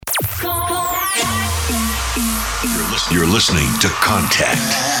You're listening to Contact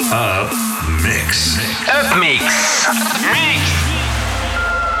Up Mix. Up Mix.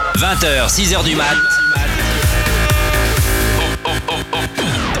 20h, 6h du mat.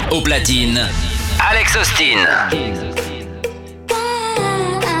 Au platine, Alex Austin.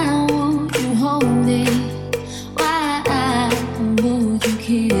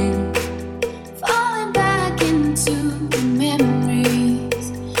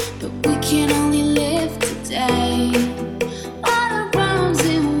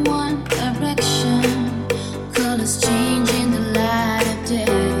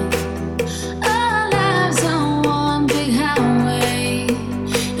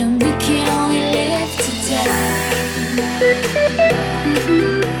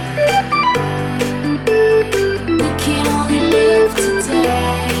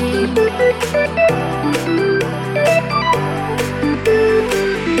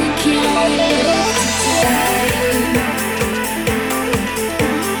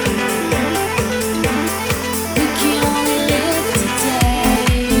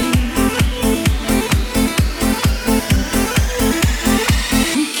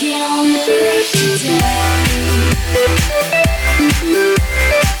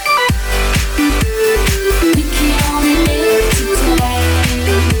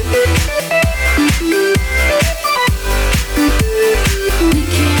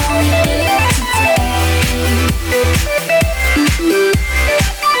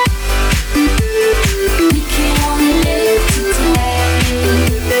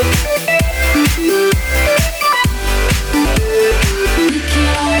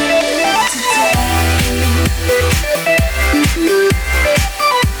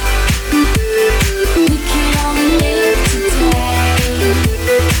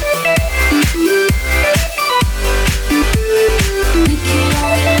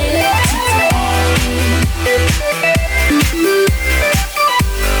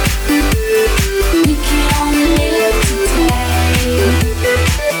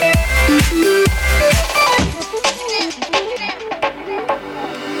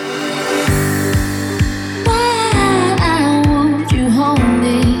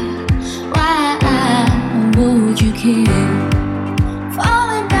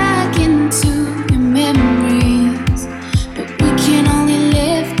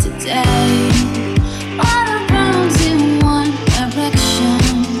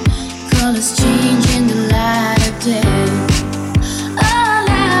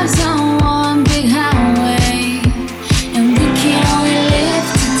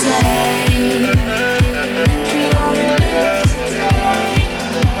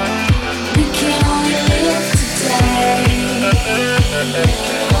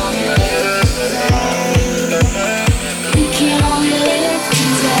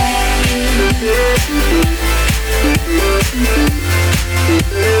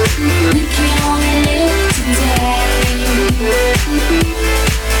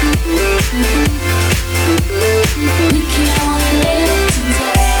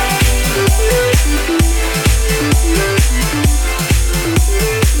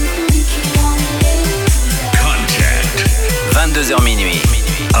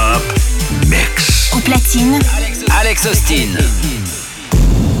 Alex Austin.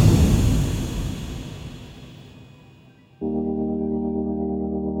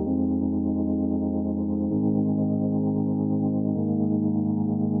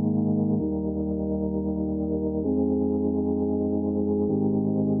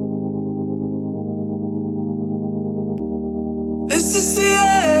 This is the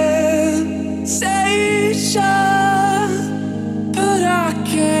end station, but I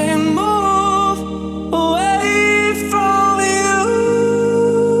can't move away from you.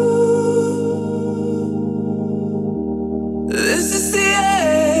 This is the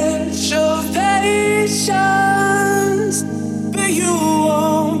edge of patience, but you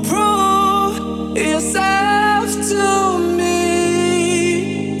won't prove yourself to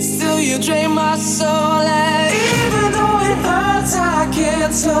me. Still, you drain my soul, and even though it hurts, I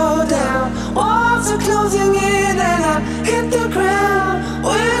can't slow down. Walls are closing in, and I hit the ground.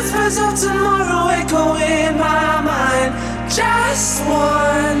 Whispers of tomorrow echo in my mind. Just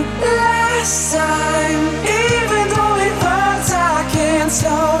one last time. Even though it hurts, I can't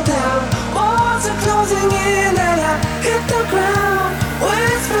slow down. Walls are closing in, and I hit the ground.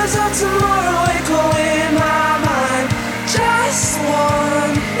 Whispers of tomorrow echo in my mind. Just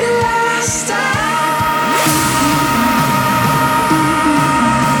one last time.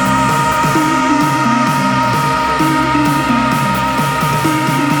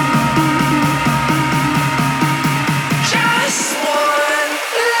 Just one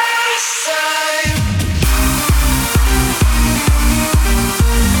last time.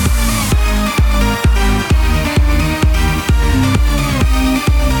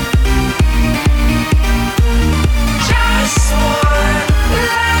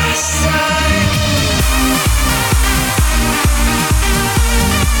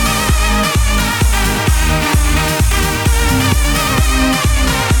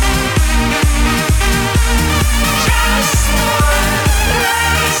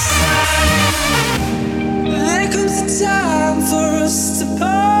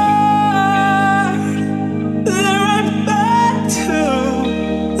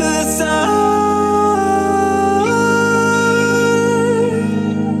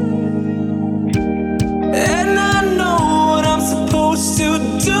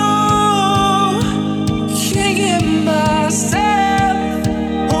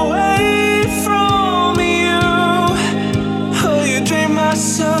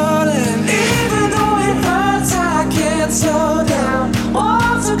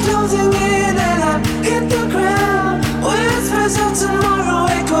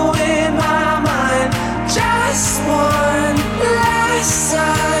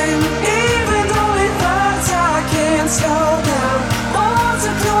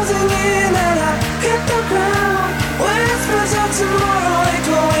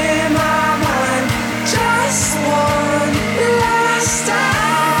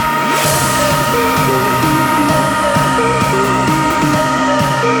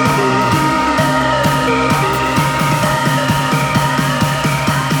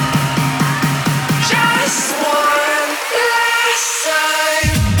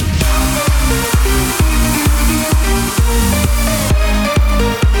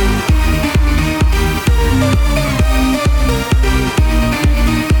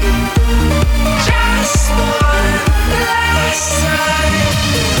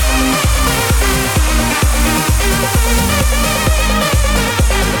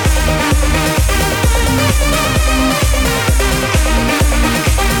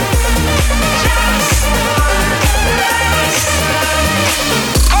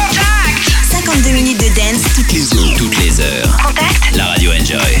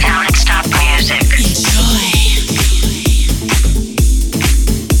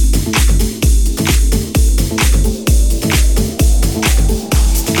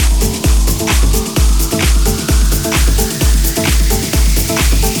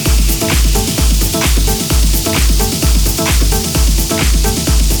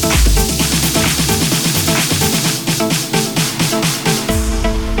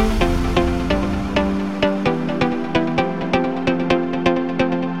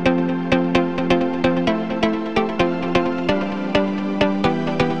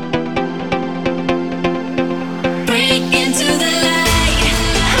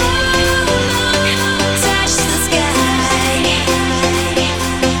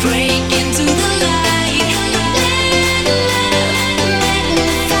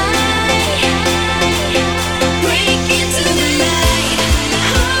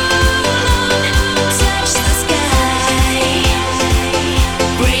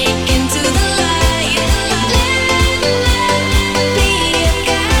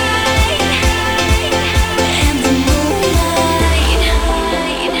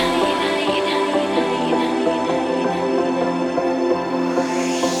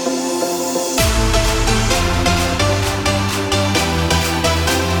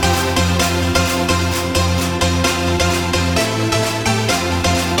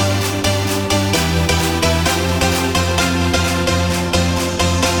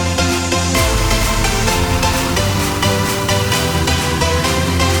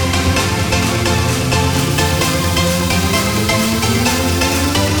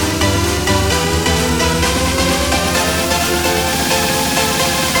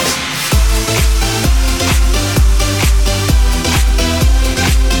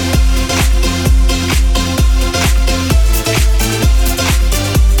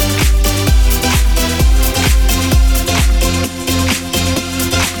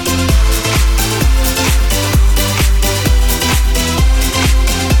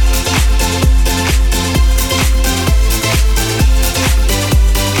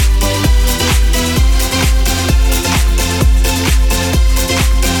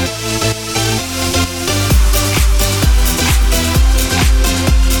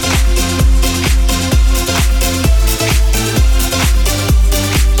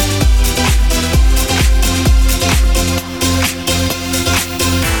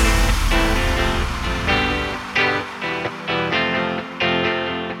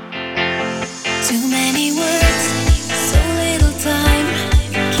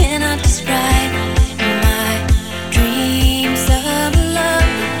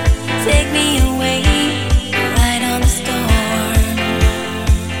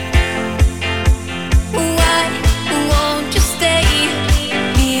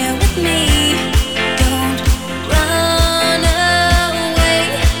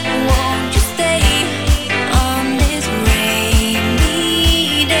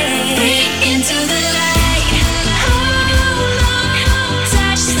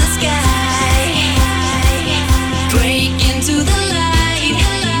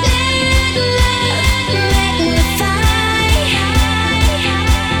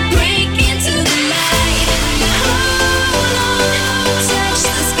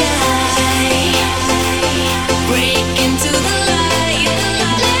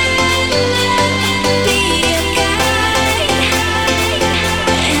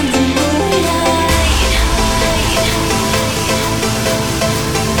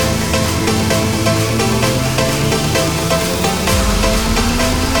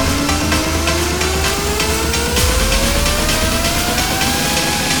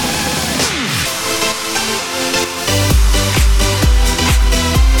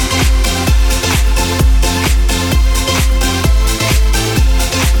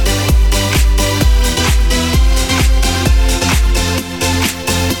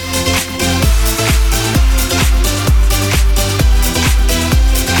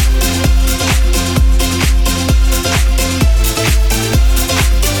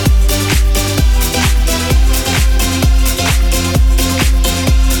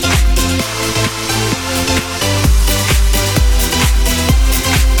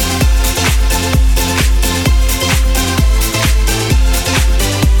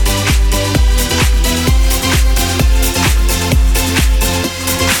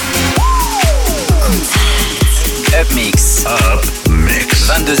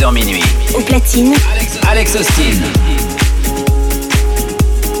 22h minuit. Au platine, Alex Austin.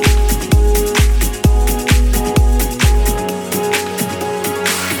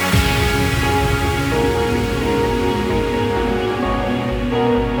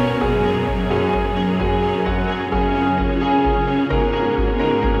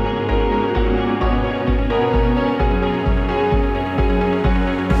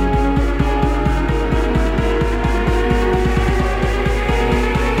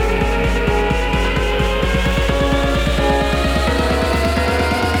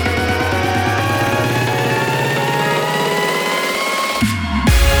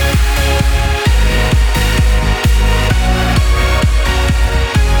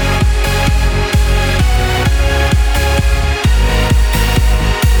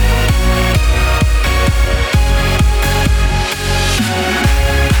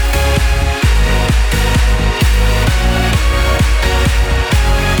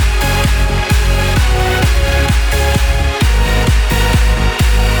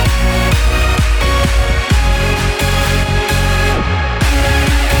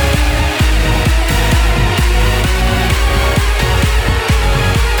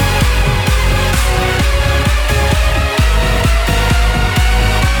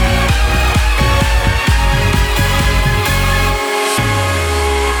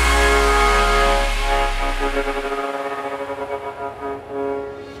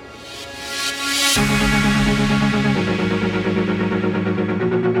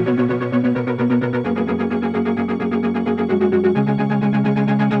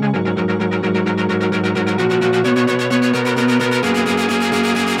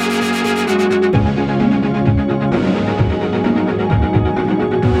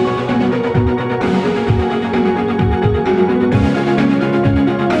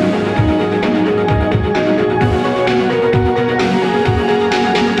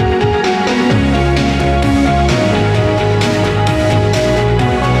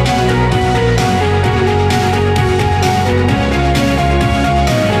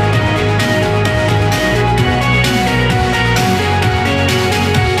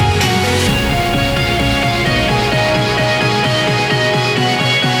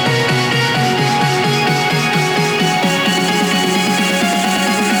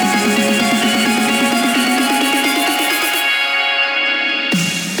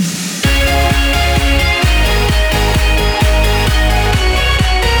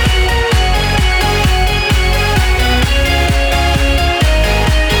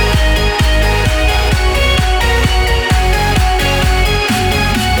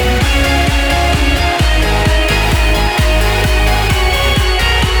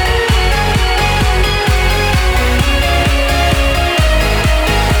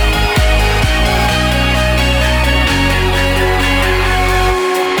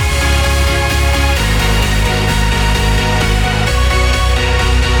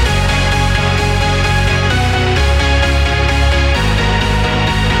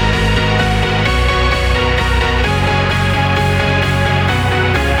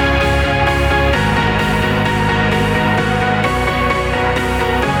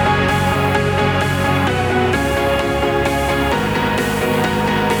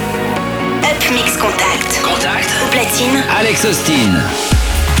 Alex Austin.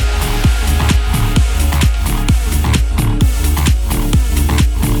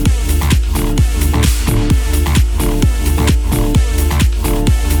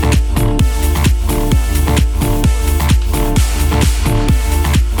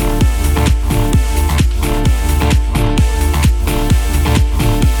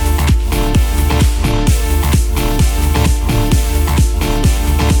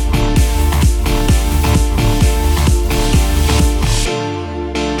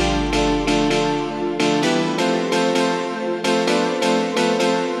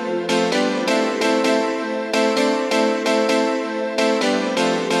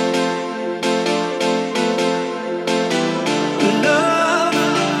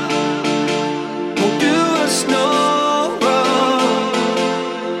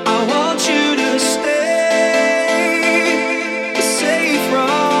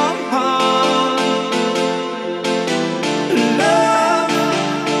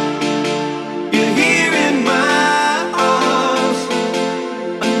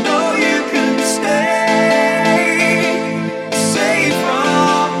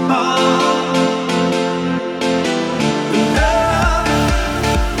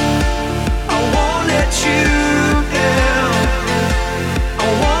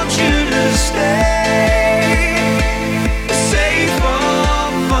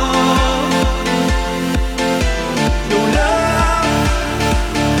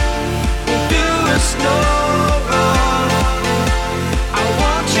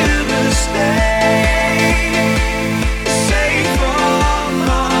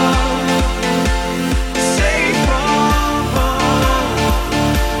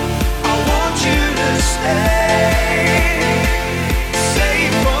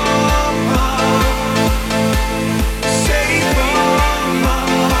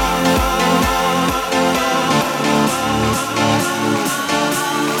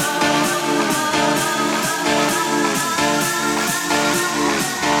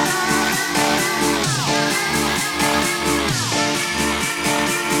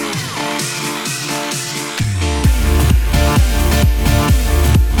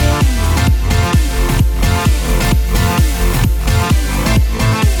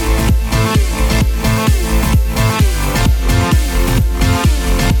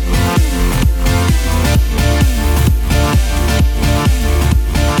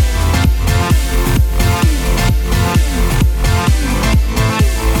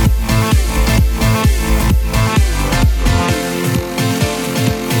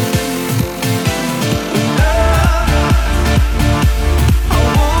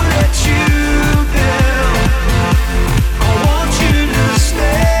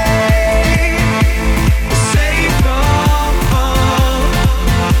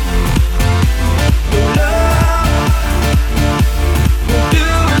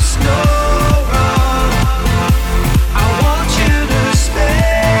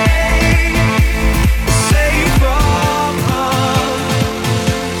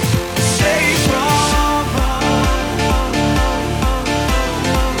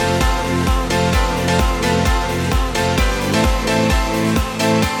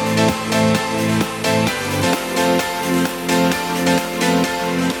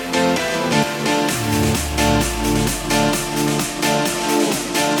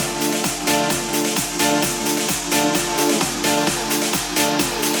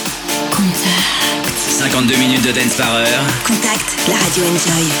 52 minutes de dance par heure. Contact, la radio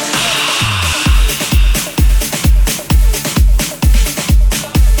Enjoy.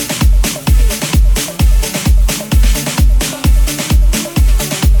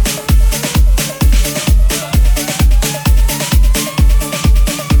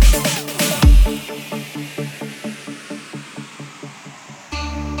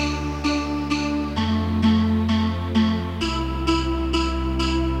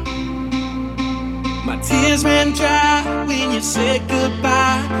 Tears ran dry when you said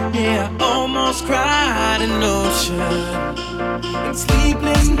goodbye. Yeah, I almost cried an ocean. And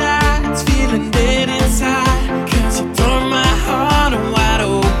sleepless nights, feeling dead inside. 'Cause you tore my heart wide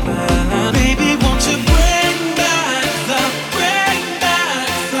open. Baby, won't you bring back the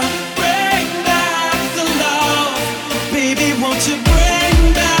love? Baby, won't you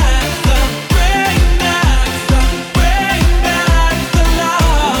bring back the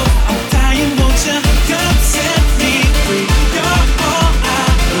love? I'm dying, won't you come set me free? You're all I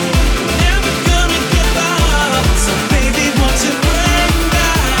need, never gonna give up. So baby, won't you bring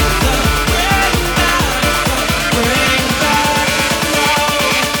back the love?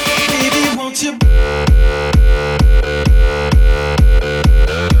 Baby, won't you?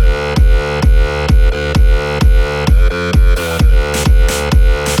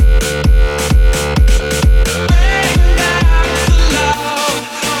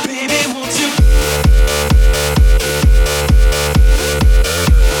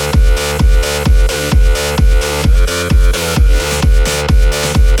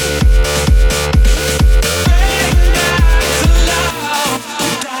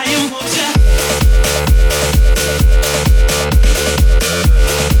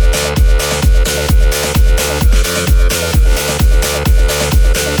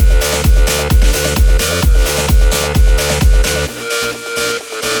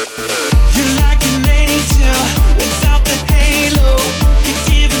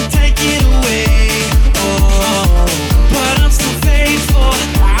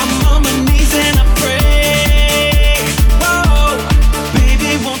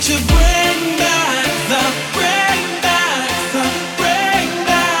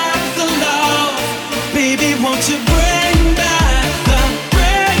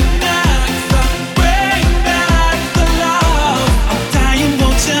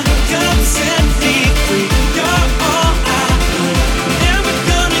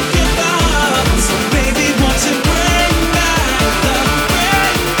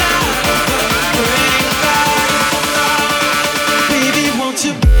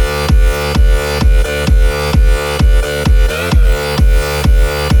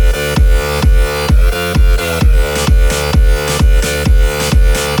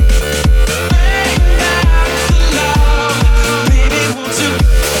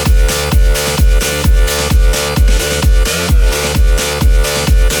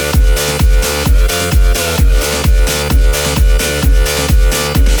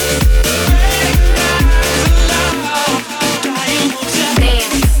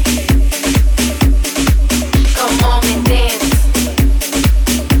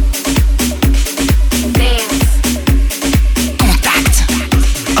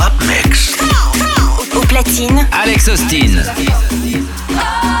 Alex Austin.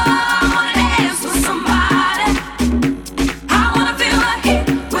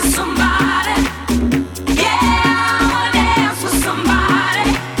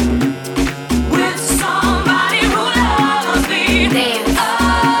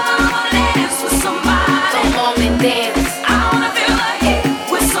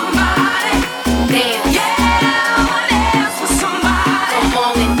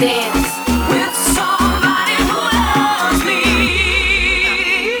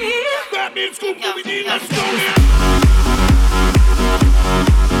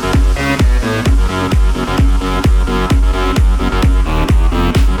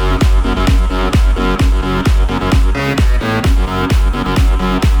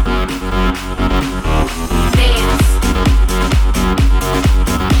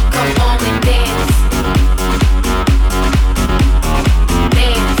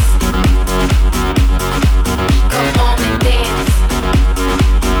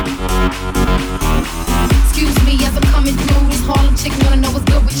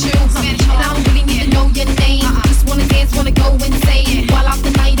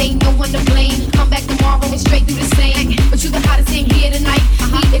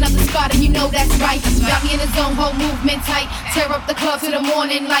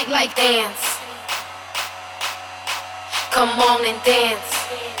 Like dance. Come on and dance.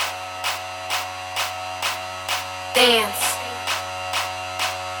 Dance.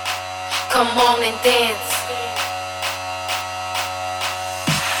 Come on and dance.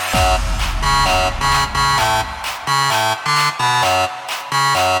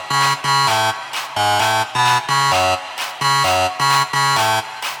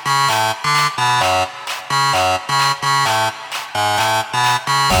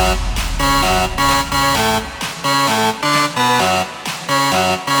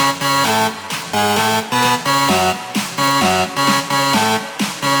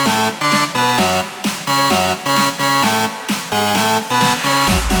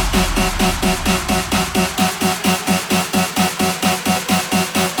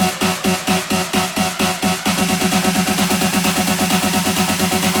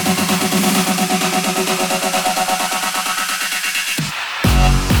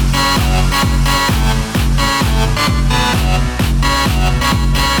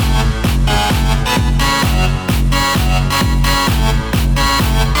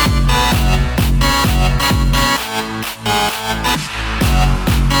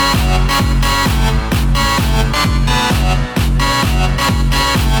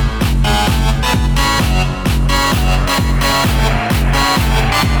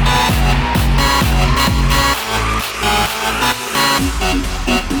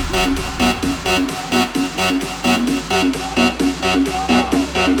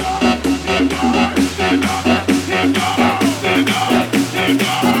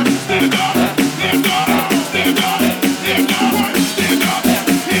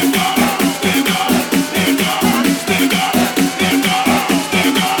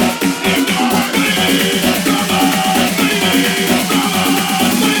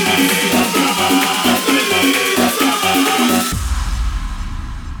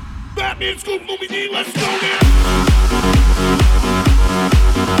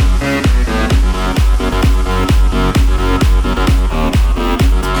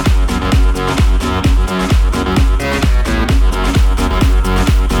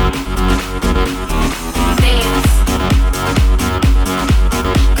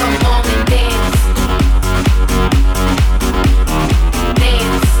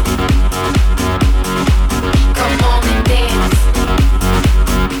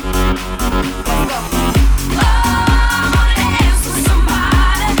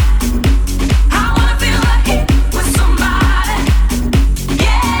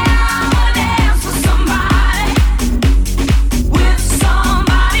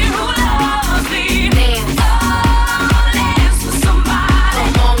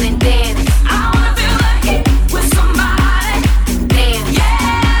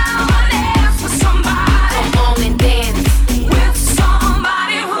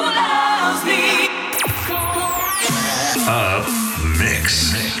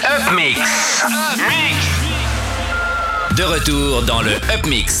 De retour dans le Up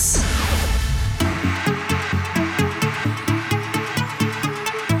Mix.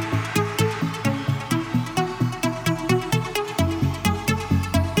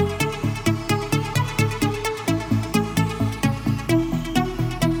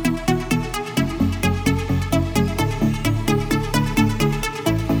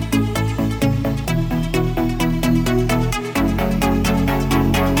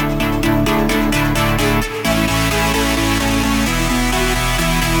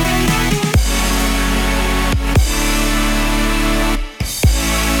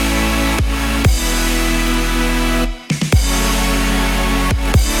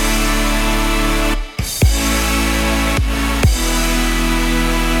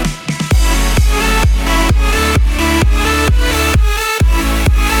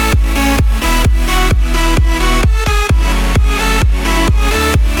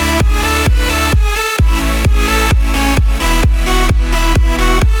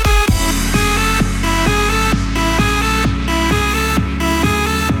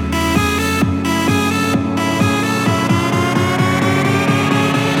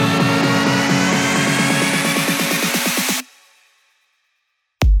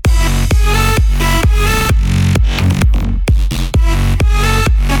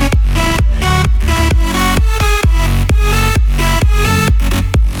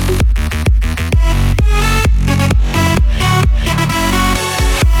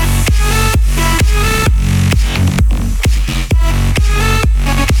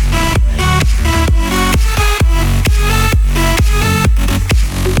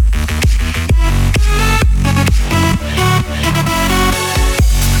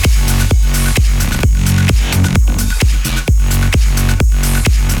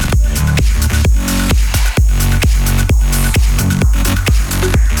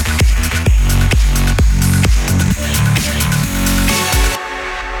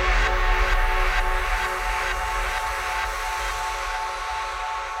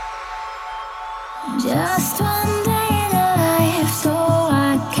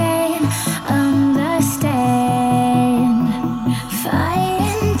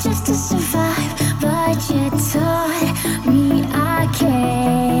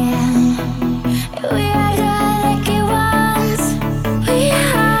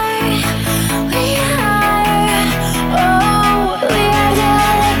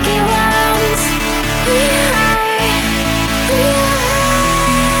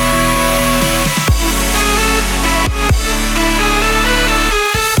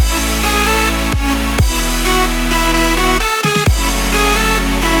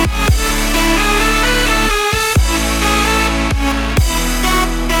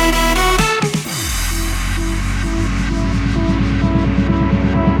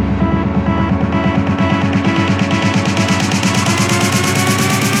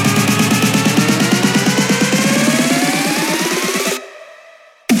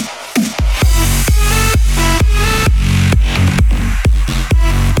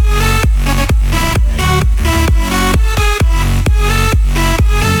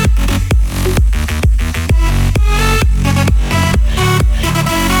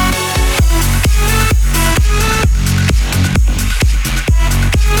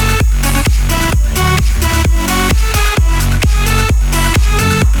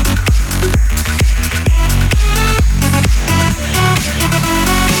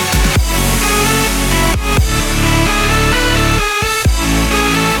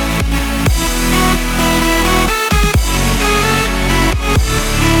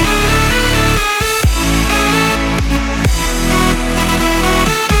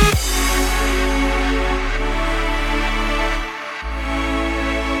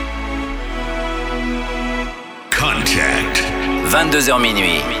 22h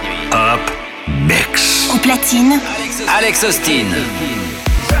minuit. Up Mix. Au platine, Alex Austin.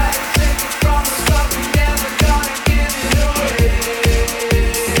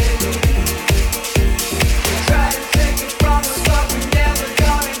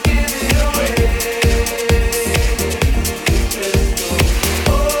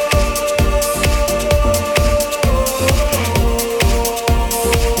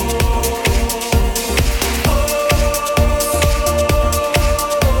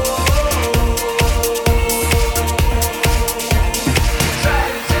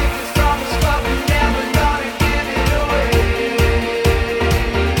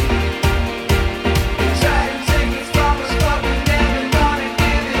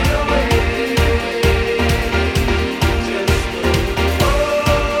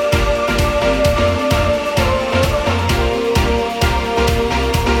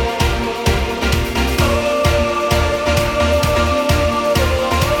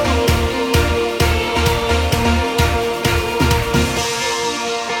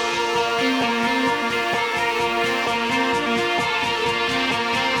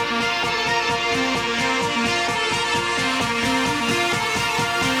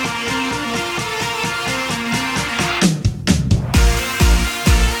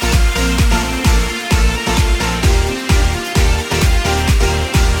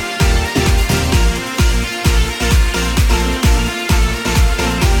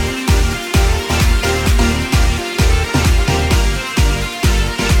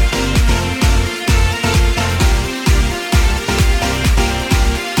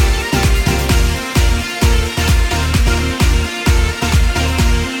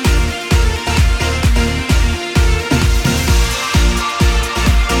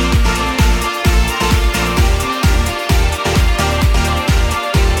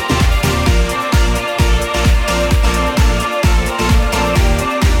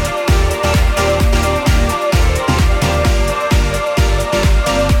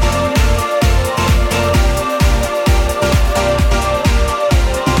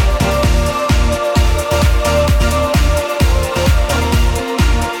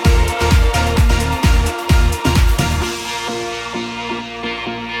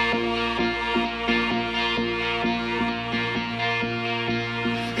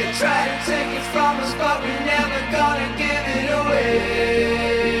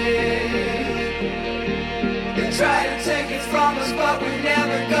 Try to take it from us, but we're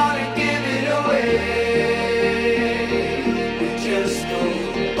never gonna give it away.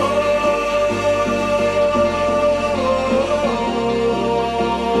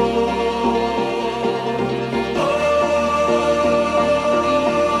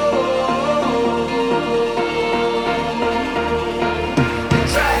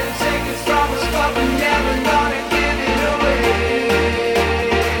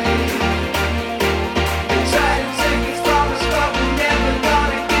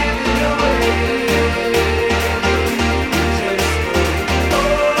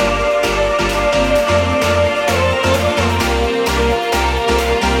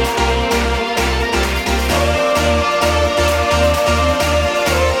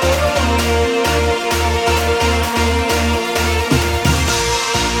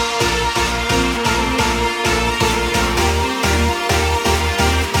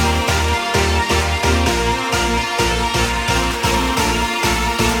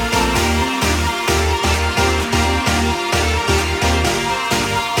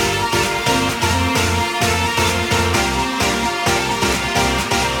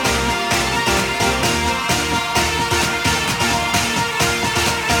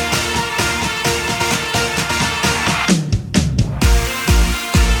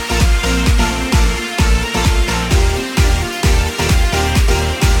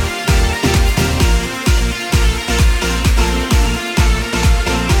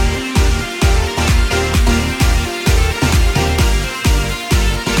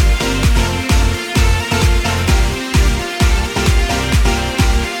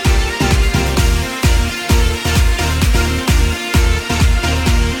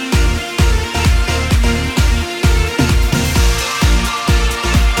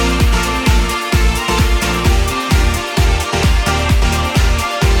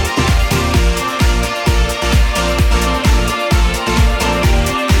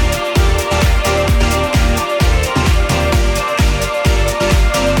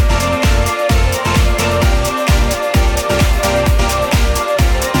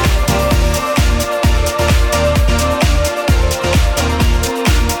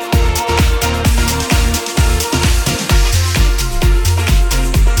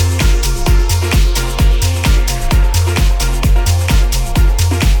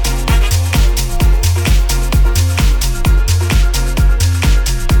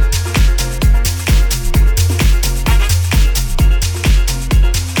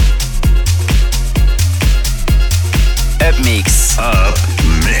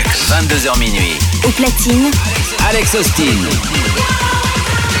 22h minuit. Au platine, Alex Austin.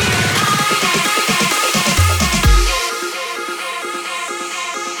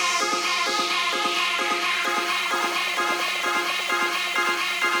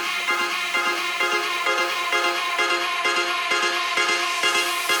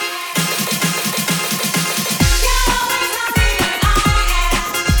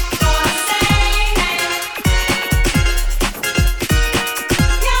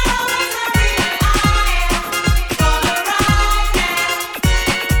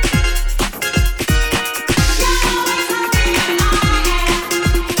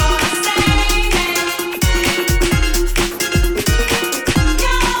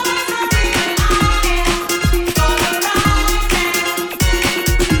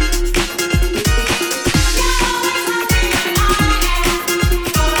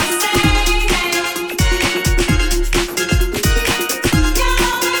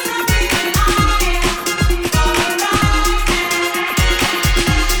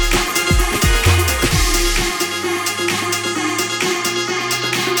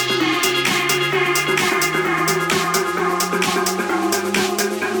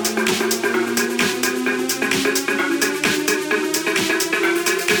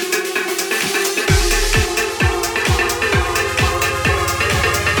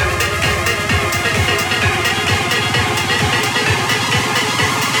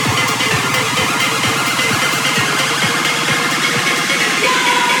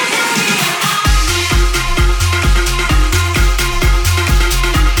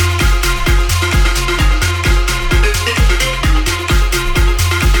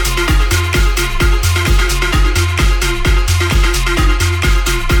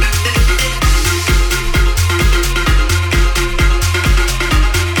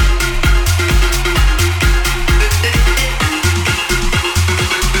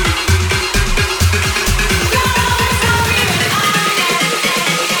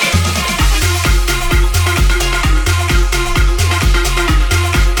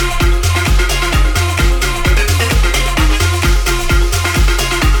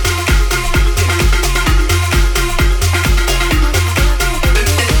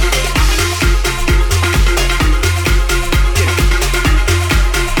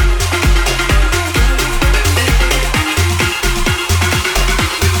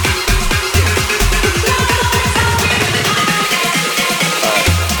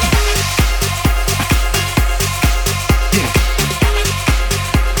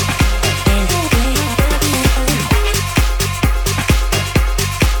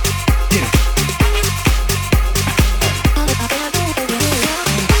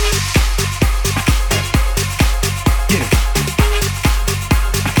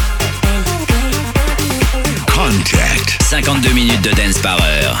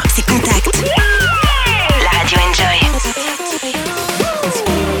 C'est Contact. La radio Enjoy.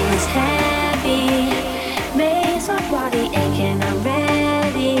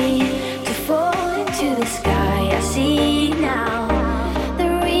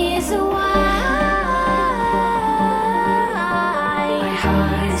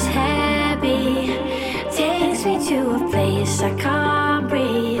 I can't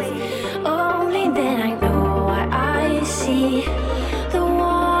breathe. Only then I know what I see. The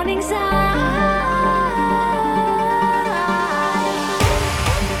warning signs.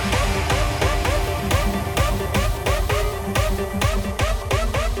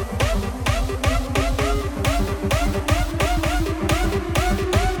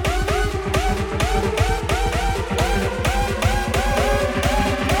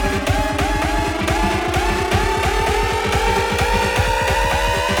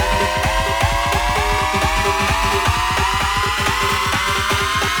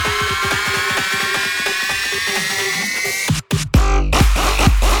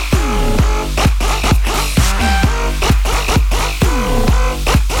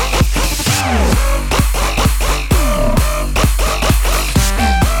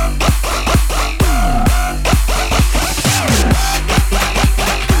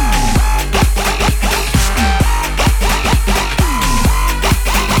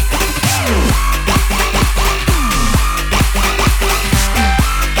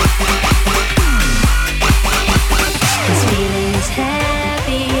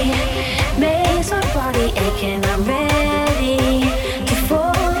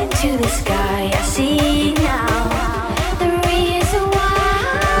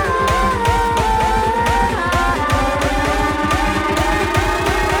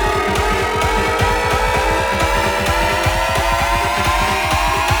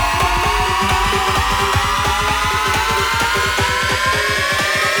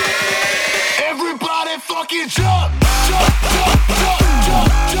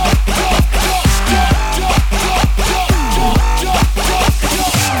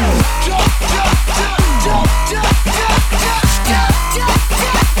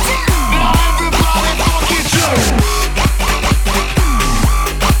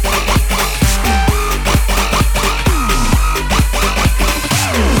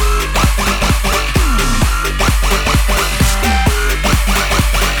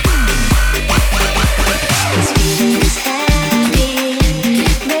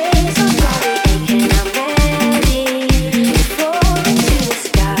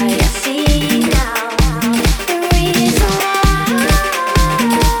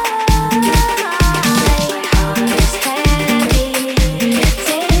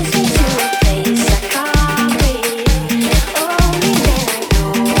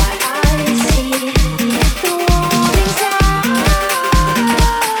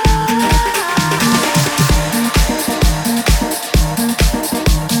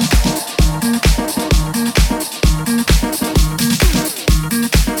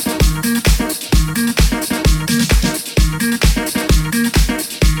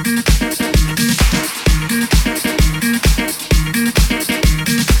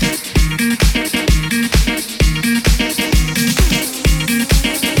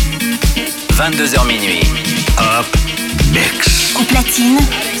 22h minuit. Up Mix. Au platine,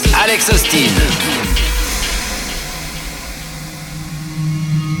 Alex Austin.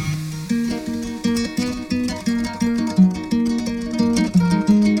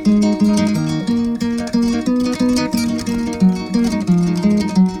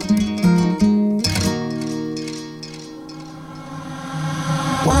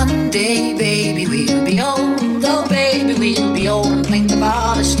 One day, baby, we'll be old. Oh, baby, we'll be old and think of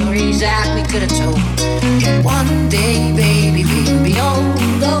all the stories that we could have told. One day, baby, we'll be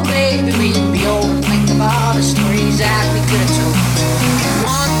old. Oh, baby, we'll be old and think of all the stories that we could have told.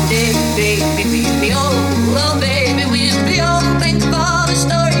 One day, baby, we'll be old. Oh, baby, we'll be old and think of all the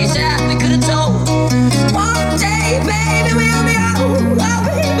stories that we could have told. One day, baby, we'll be old. Oh,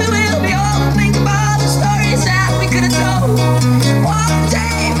 baby, we'll be old and think of all the stories that we could have told. One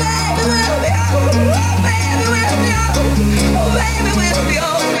day, baby, we'll be old. Oh, baby, we'll be old. Oh, baby, we'll be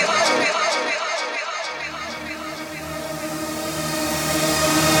old.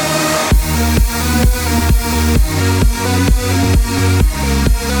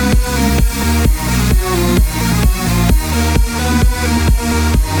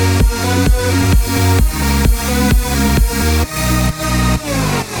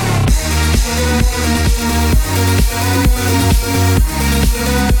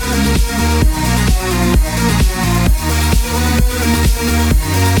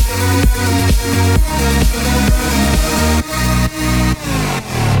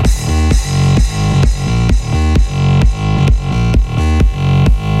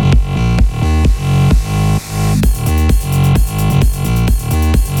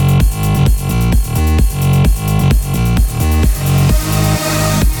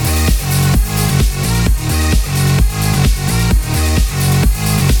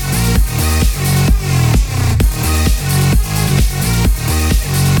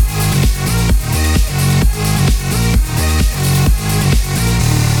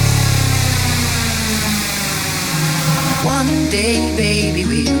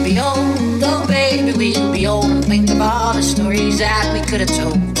 Could have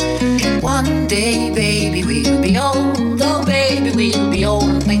told. One day, baby, we'll be old. Oh, baby, we'll be old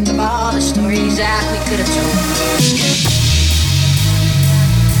and think of all the stories that we could have told.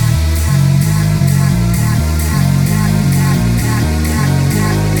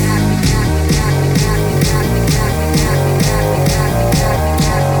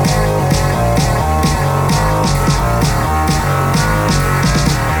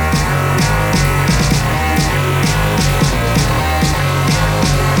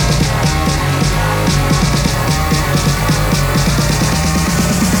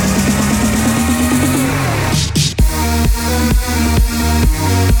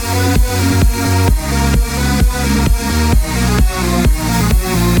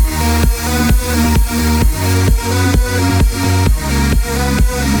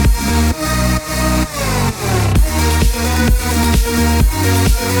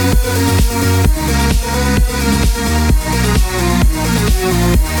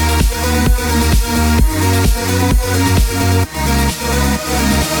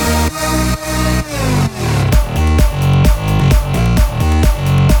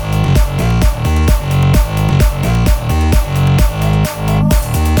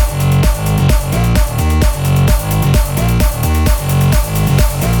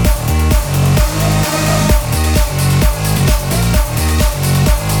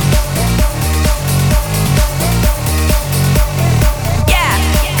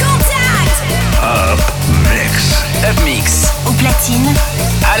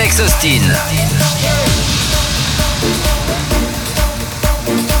 Alex Austin.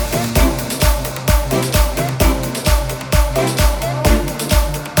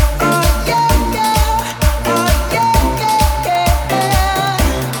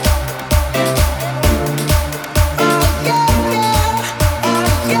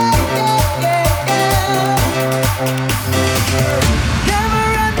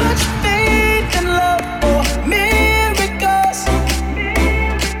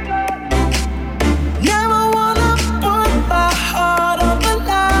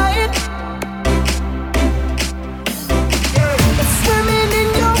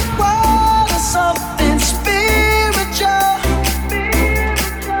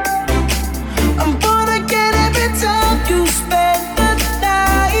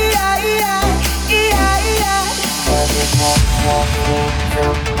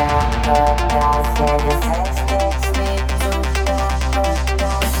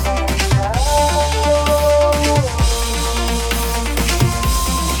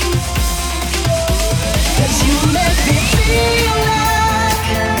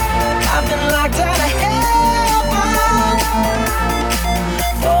 I've been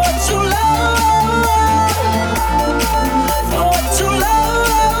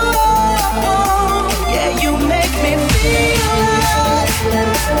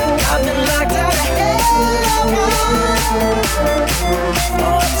I've been locked out of hell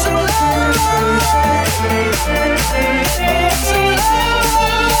for too long.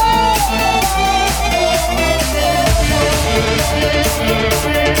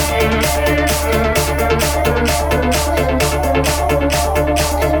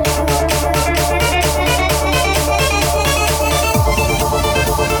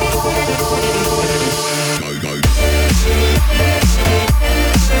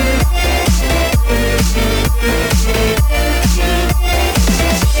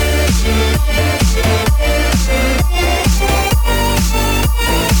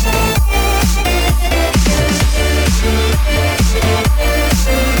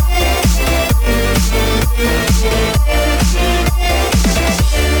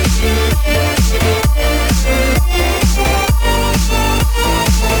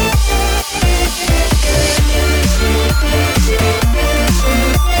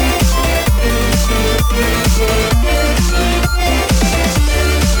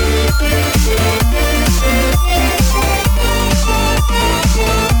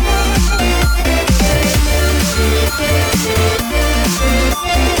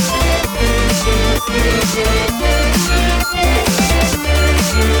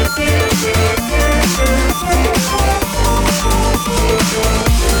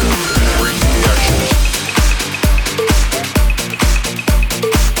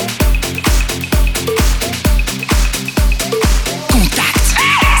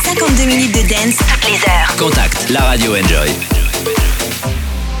 Contact, la radio Enjoy.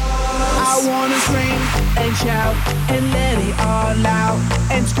 I wanna scream and shout and let it all out.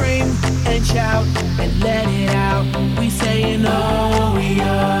 And scream and shout and let it out. We saying oh, we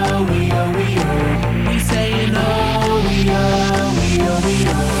are, we are, we are. We saying oh, we are, we are, we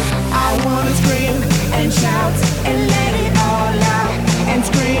are. I wanna scream and shout and let it all out. And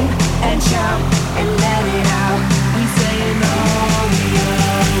scream and shout and let it out. We saying oh, we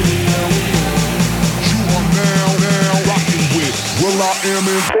are, we are, we are. You are now rocking with Will I Am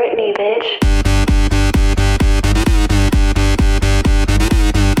in Britney, bitch.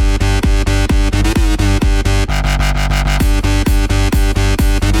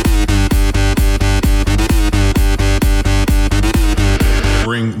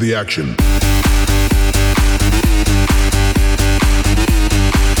 Bring the action.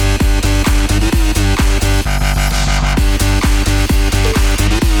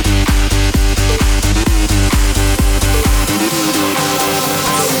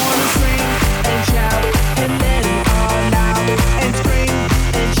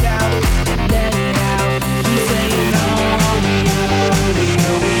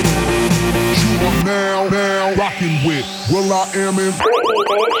 With Will I Am in Britney,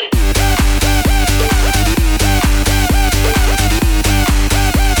 bitch.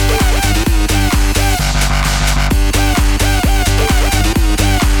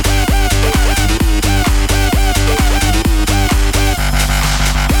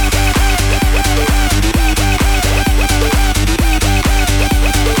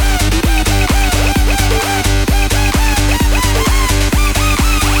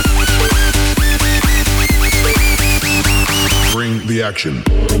 the action.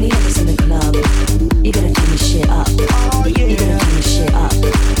 When the others in the club, you gotta turn the shit up. You gotta turn the shit up.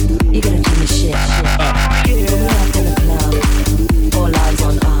 You gotta turn the shit up. When we up in the club, all eyes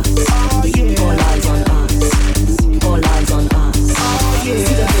on us. All eyes on us. All eyes on us.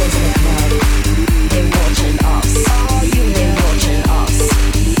 See the boys in the club, they watching us. They watching us.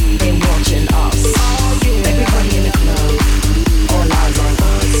 They watching us. Everybody in the club, all eyes on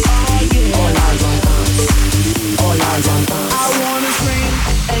us. All eyes on us. All eyes on us. I wanna scream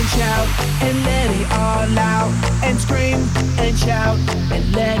and shout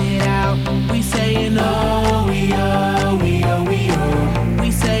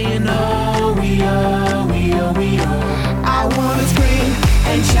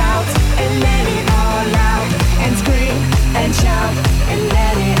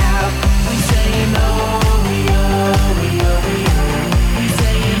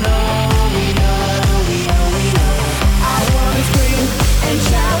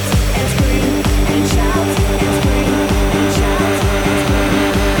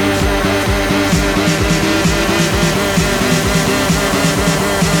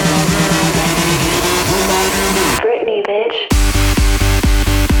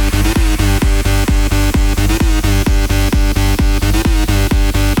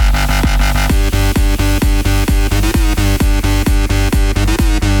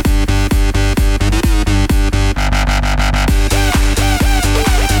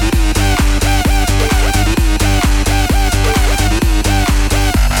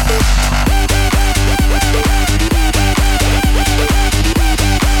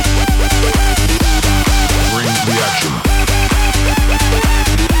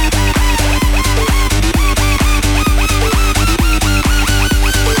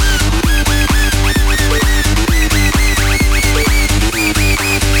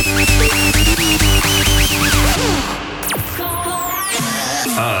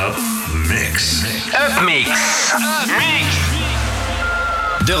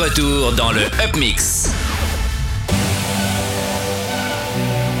De retour dans le Up Mix.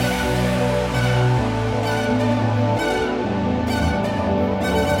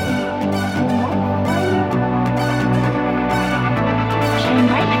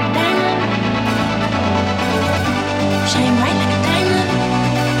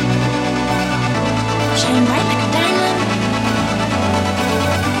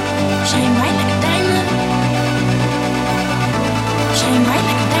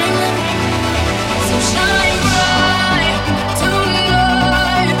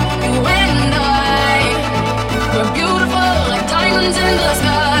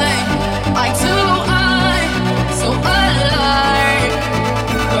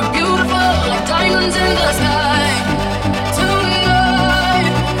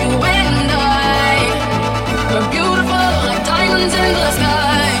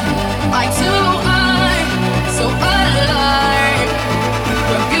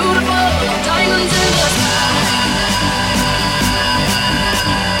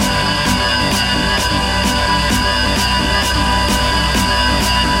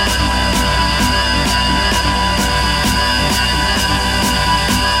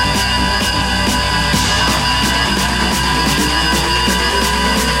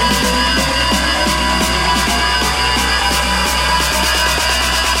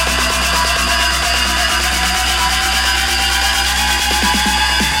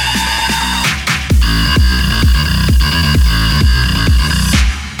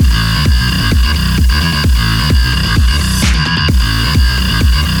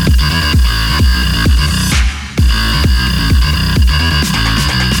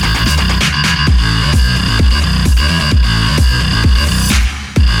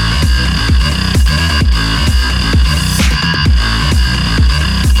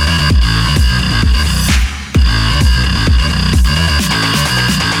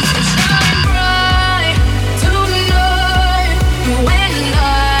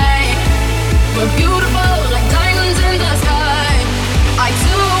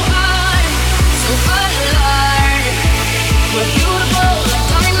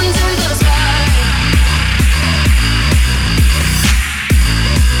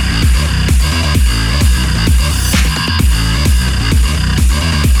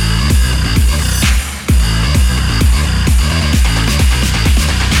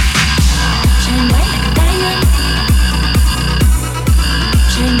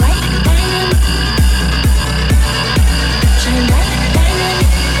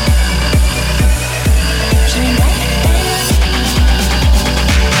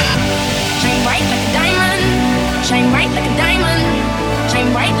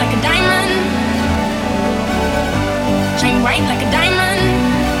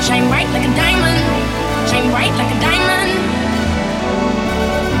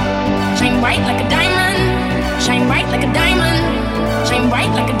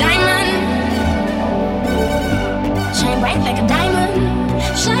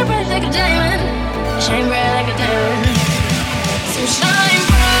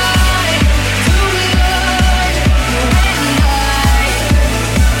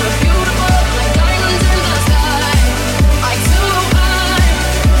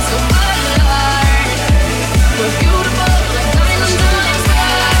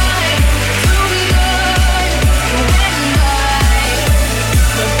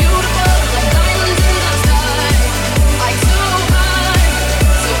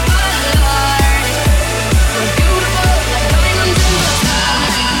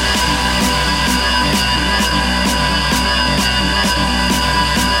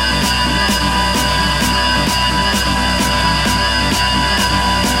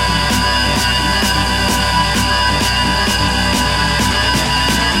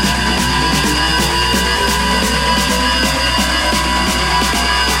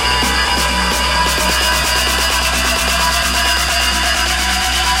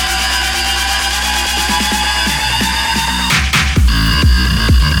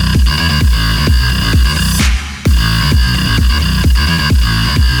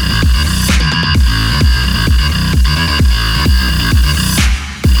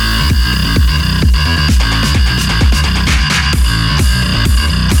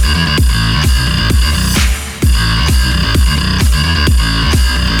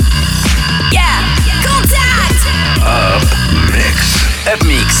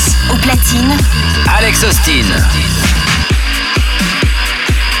 Alex Austin.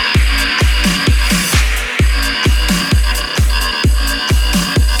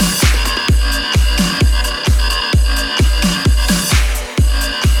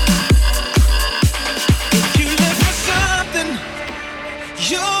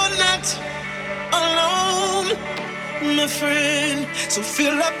 You're not alone, my friend. So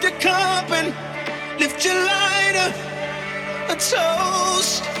fill up your cup and lift your lighter. A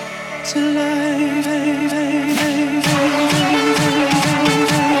toast to life.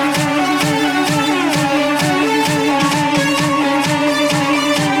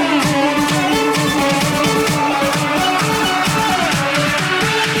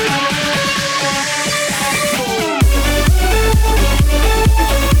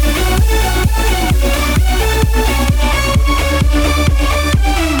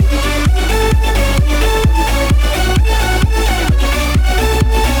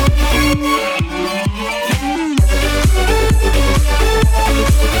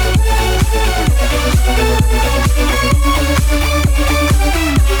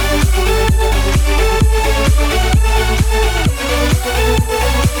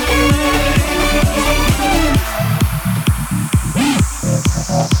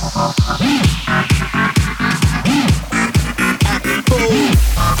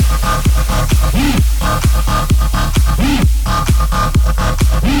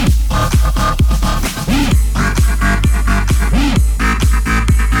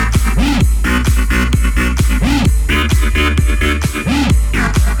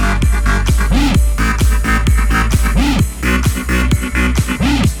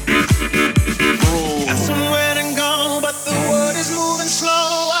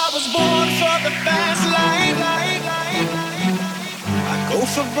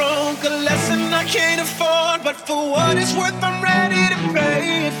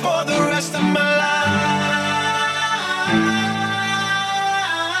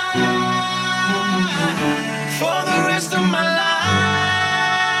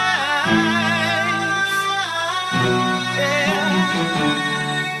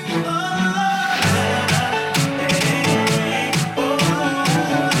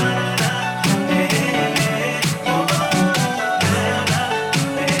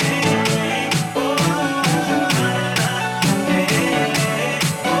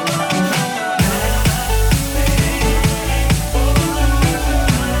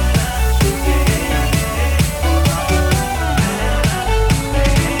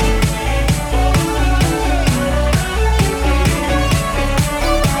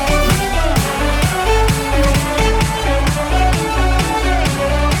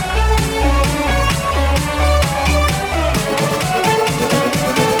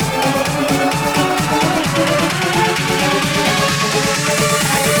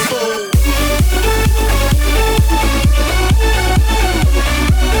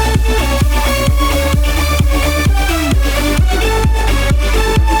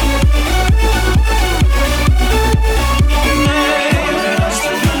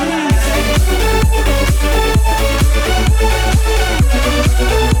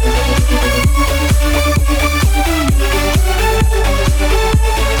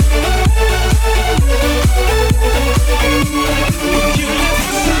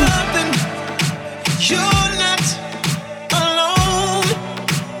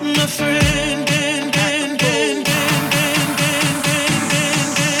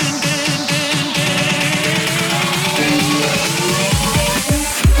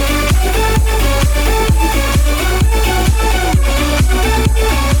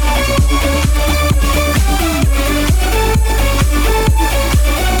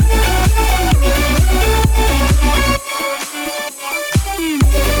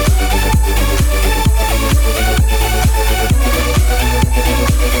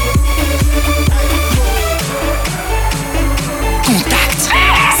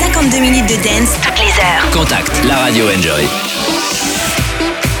 Contact, la radio Enjoy.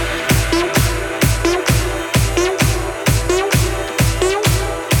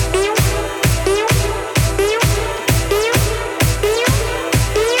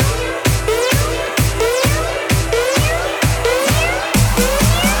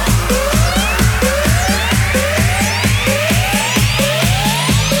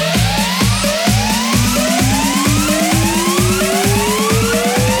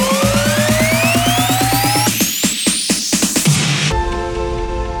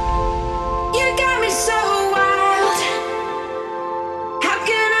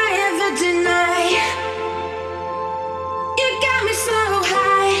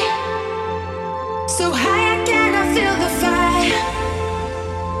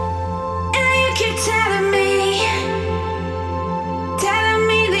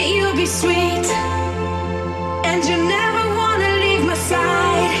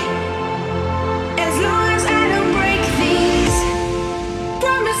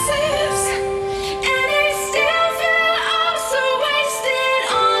 Promises, and I still feel oh so wasted.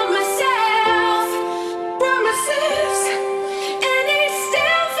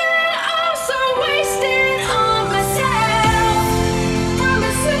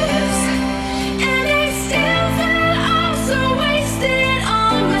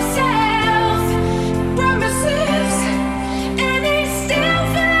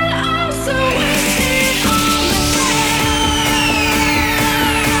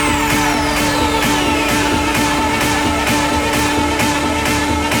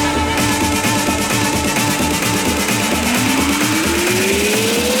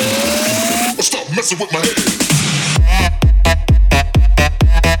 messing with my head.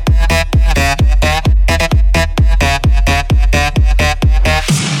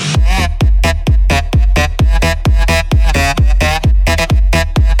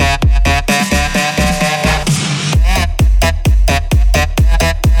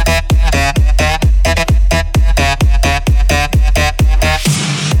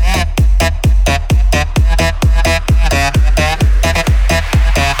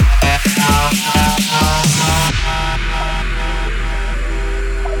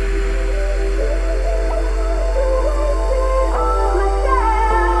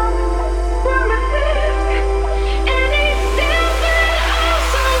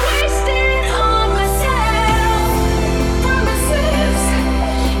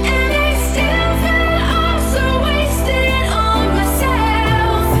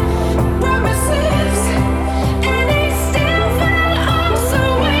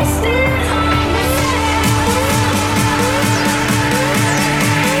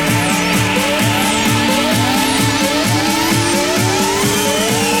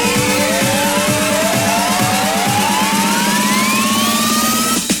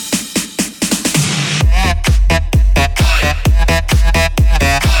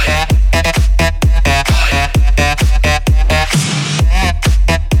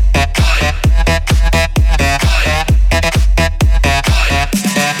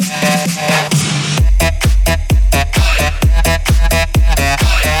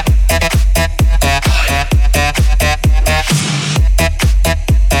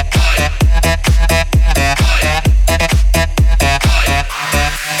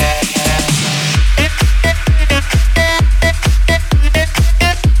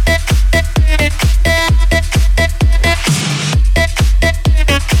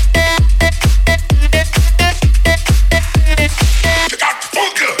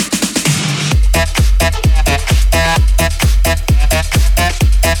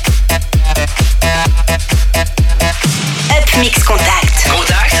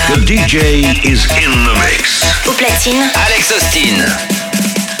 DJ is in the mix. Au platine, Alex Austin.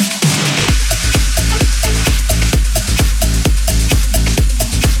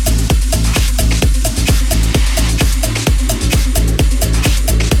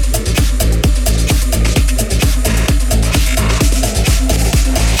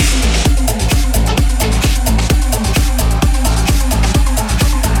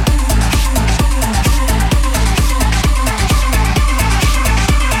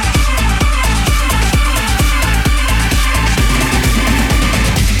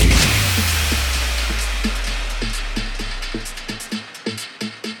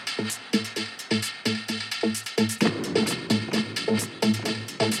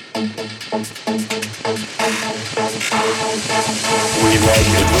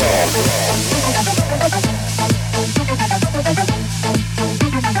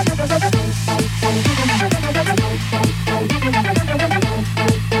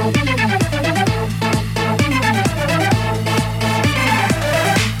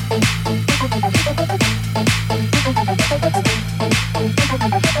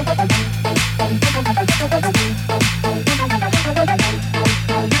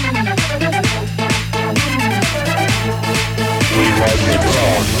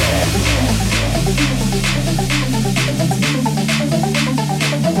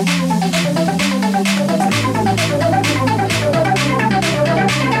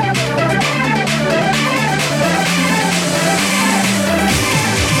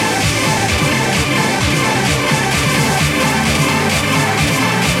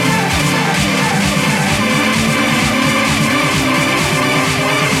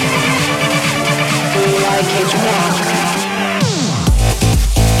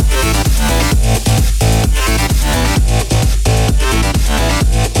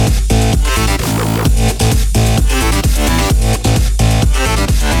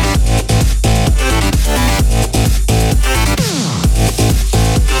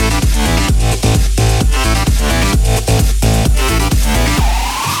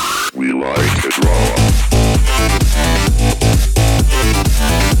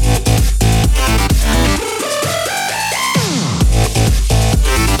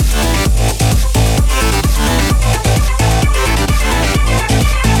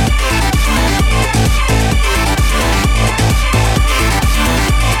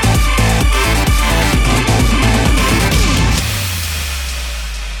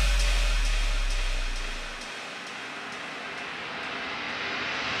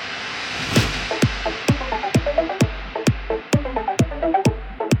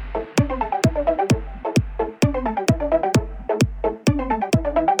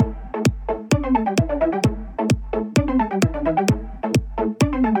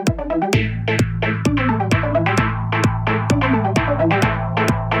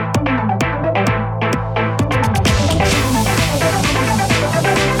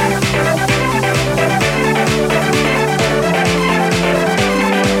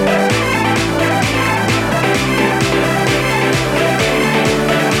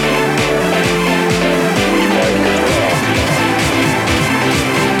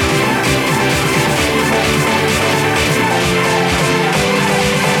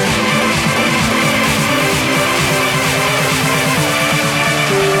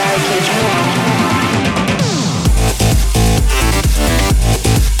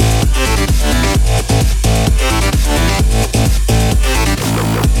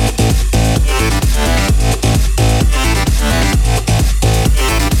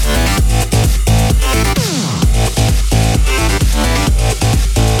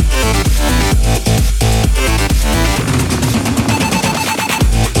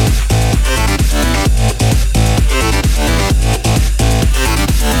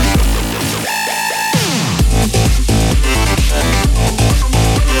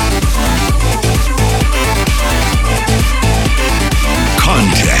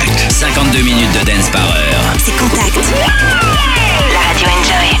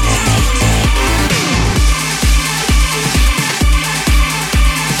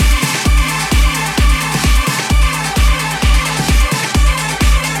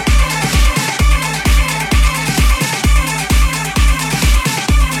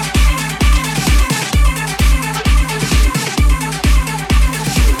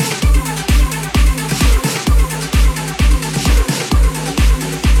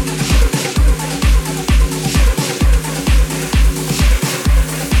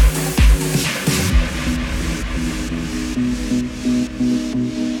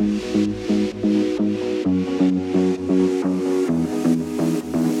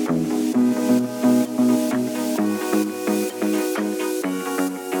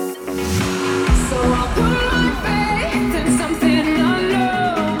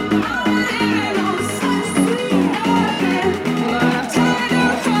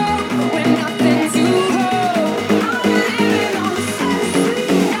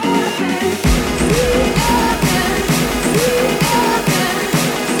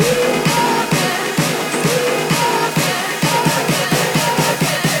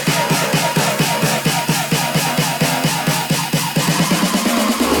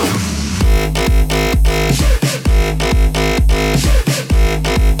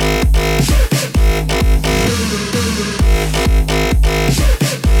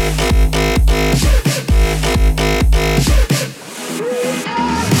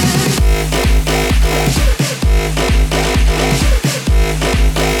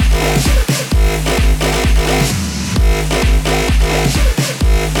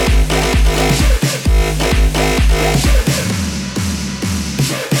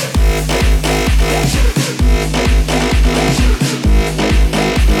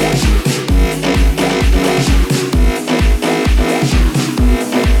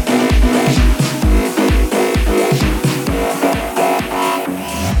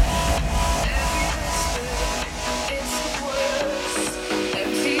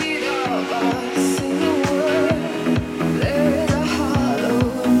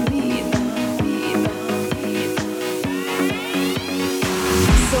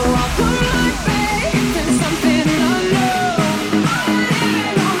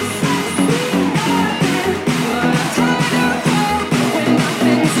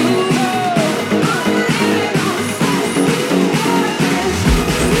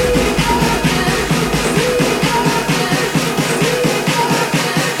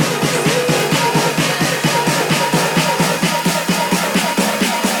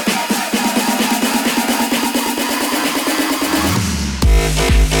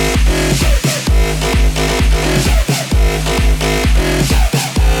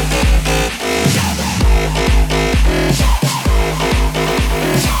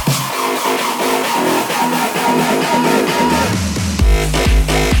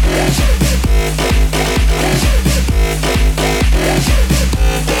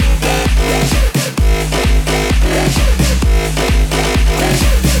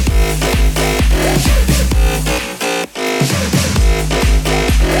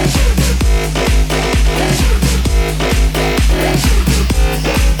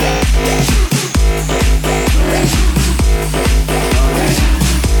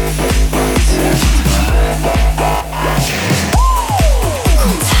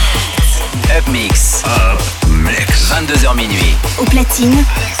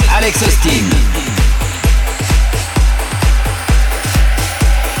 Alex Austin.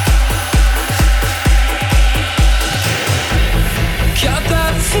 Got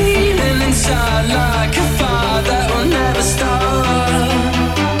that feeling inside like a fire that will never stop.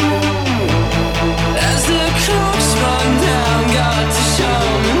 As the clocks run down, got to show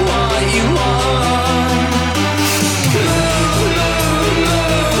me what you want. Move, move,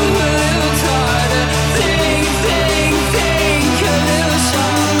 move a little tighter. Think, think, think a little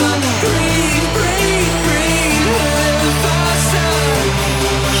stronger. Breathe, breathe, breathe a little faster.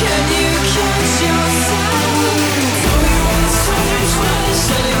 Can you catch yourself? Tell me what's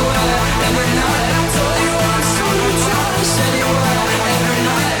anywhere, every night.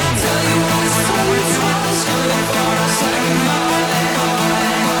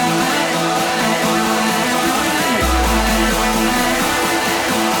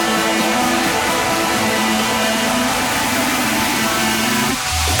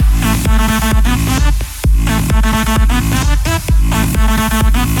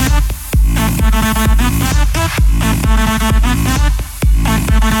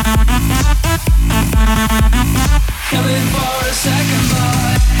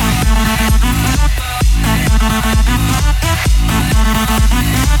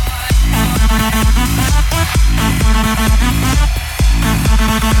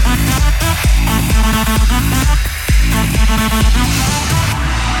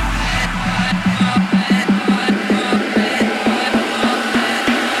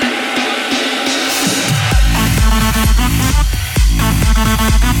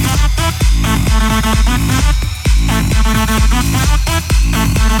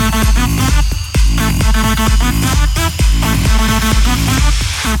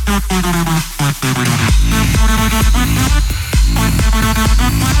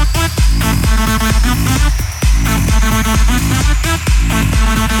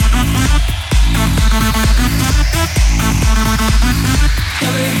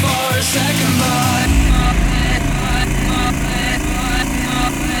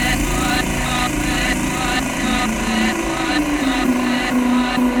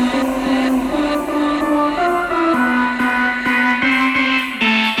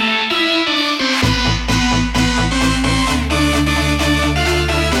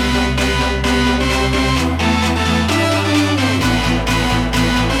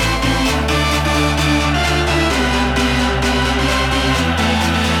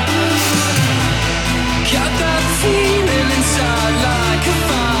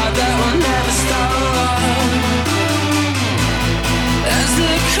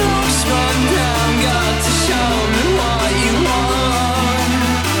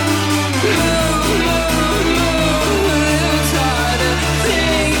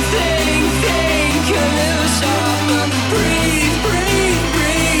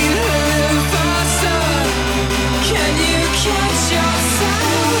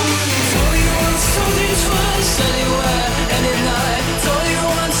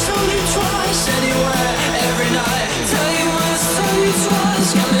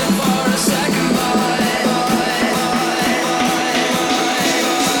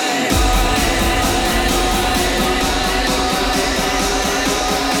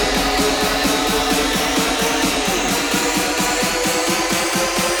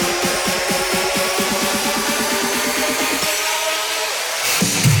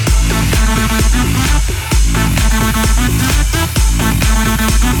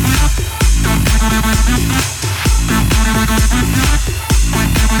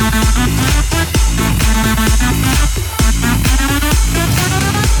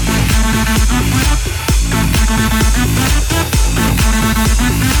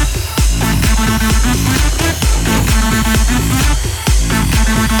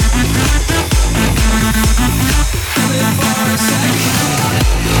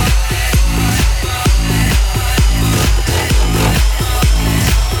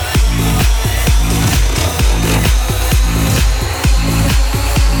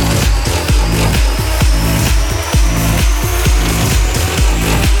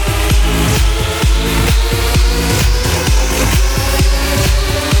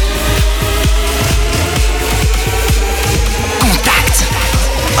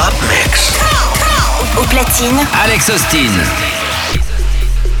 platine, Alex Austin.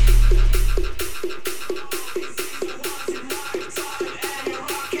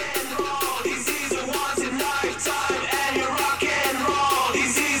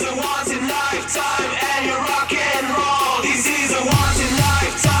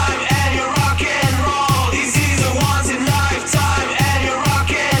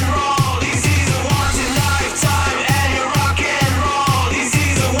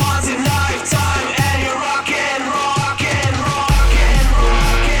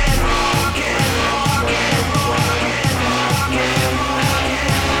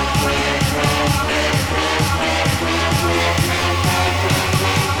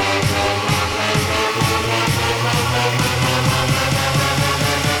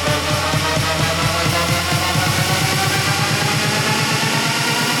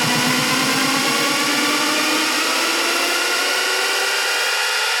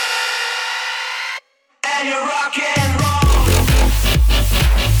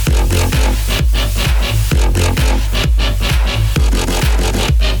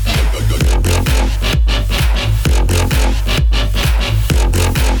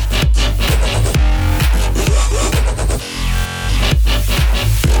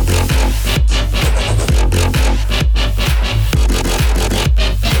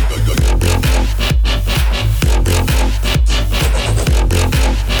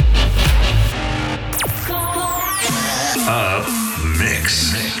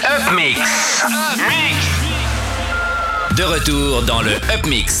 De retour dans le Up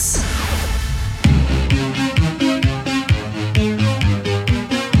Mix.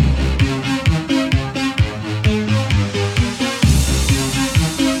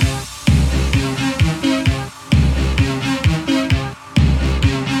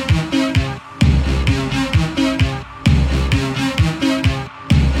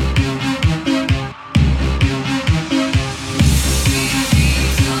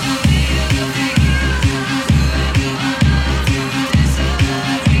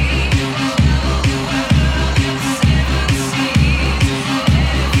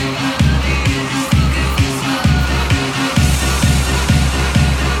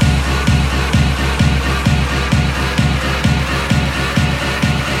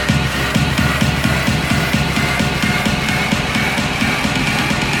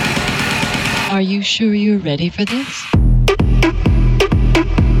 Are you sure you're ready for this?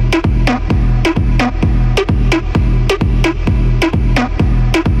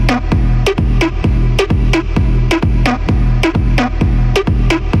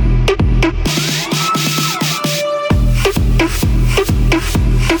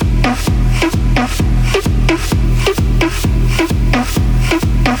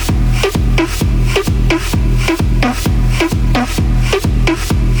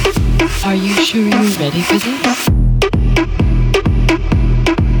 Are you sure you're ready for this?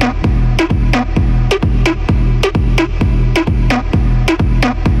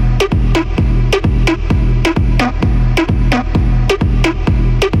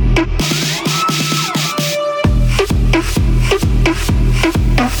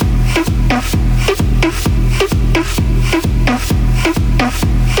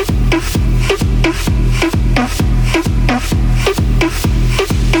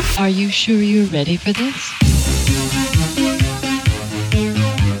 Are you sure you're ready for this?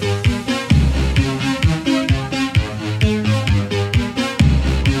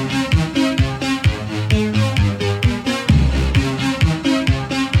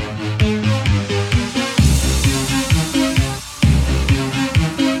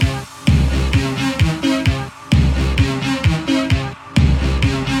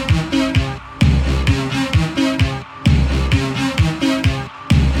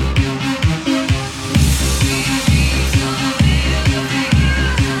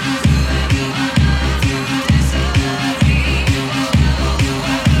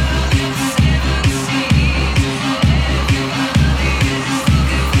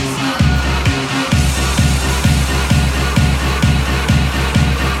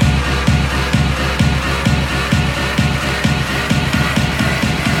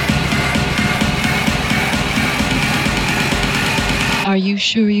 Are you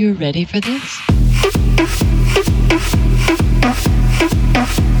sure you're ready for this?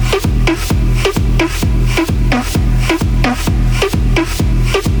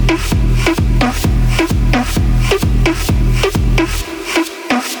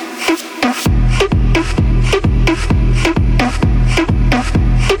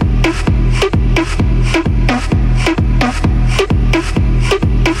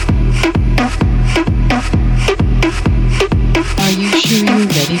 Are you sure you're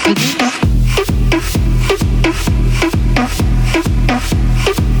ready for this?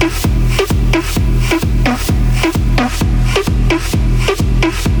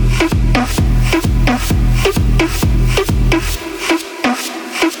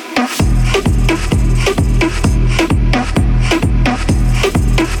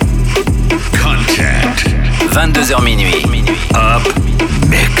 Contact. 22h minuit. Up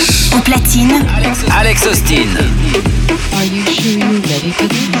Mix. Au platine, Alex Austin. Are you sure you're ready for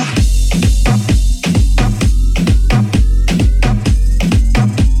this?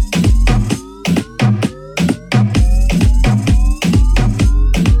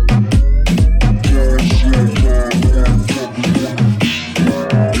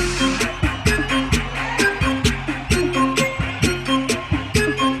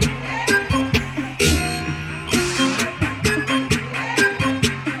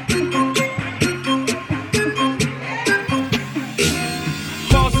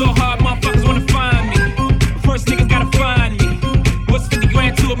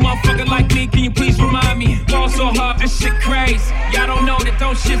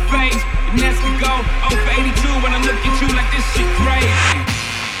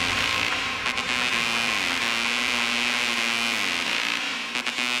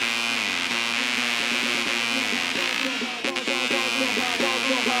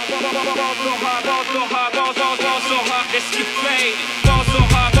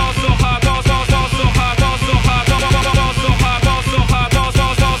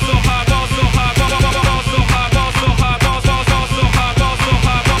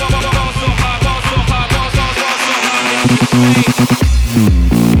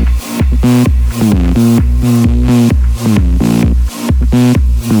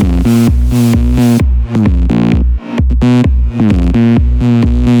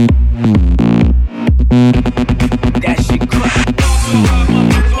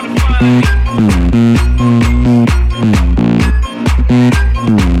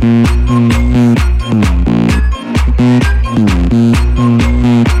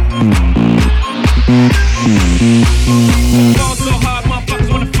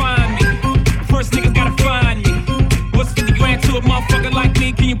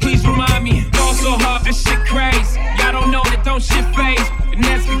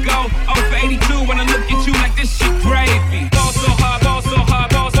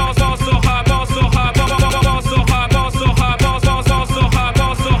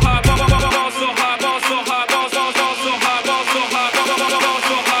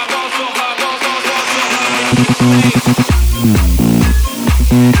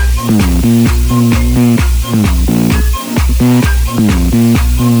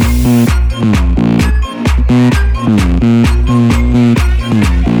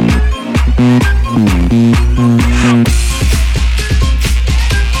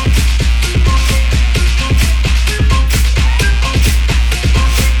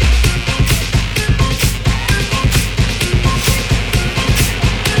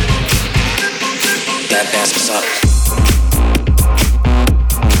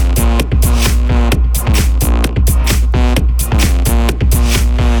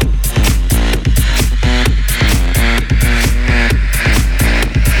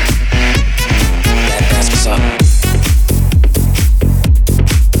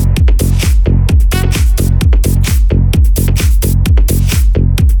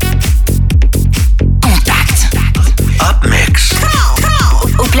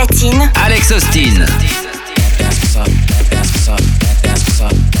 Alex Austin.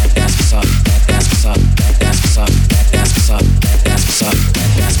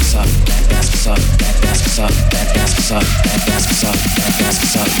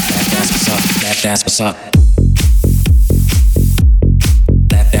 That's what's up.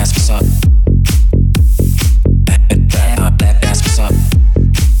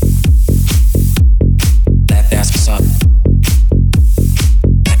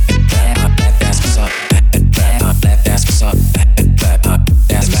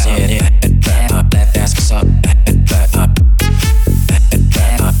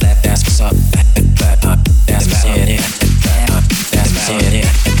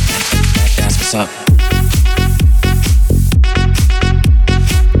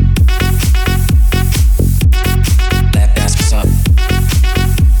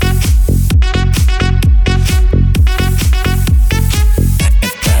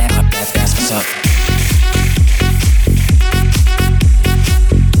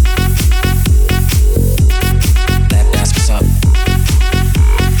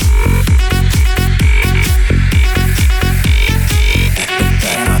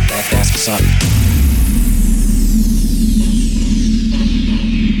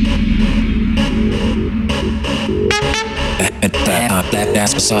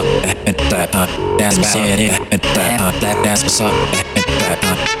 That's what's up. That's what's it, that's what's up. That's what's it, that's what's up.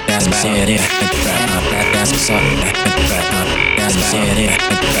 That's what's it, that's what's up. That's what's it,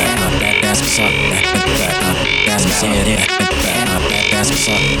 that's what's up. That's what's it, that's what's up. That's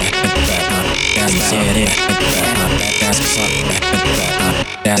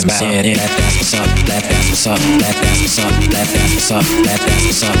what's it, that's what's up. That's what's up. That's what's up. That's what's up.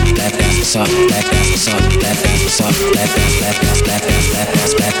 That's what's up. That's what's up. That's what's up. That's what's up.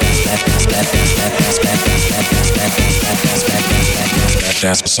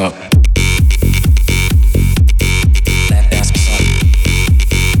 That's what's up.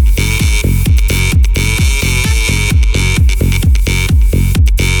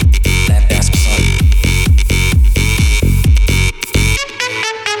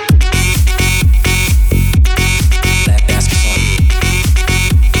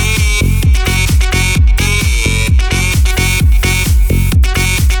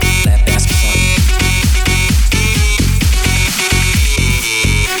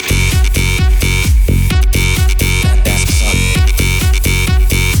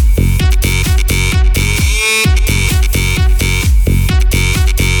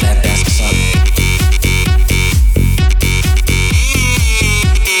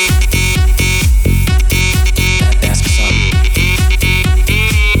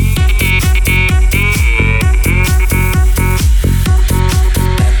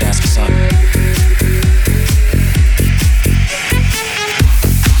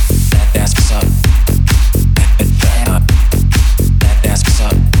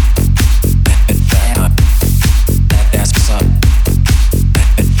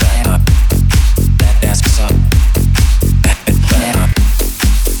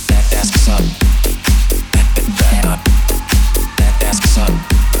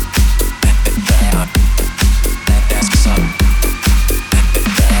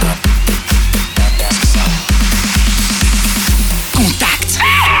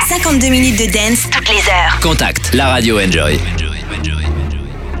 De dance toutes les heures. Contact, la radio Enjoy.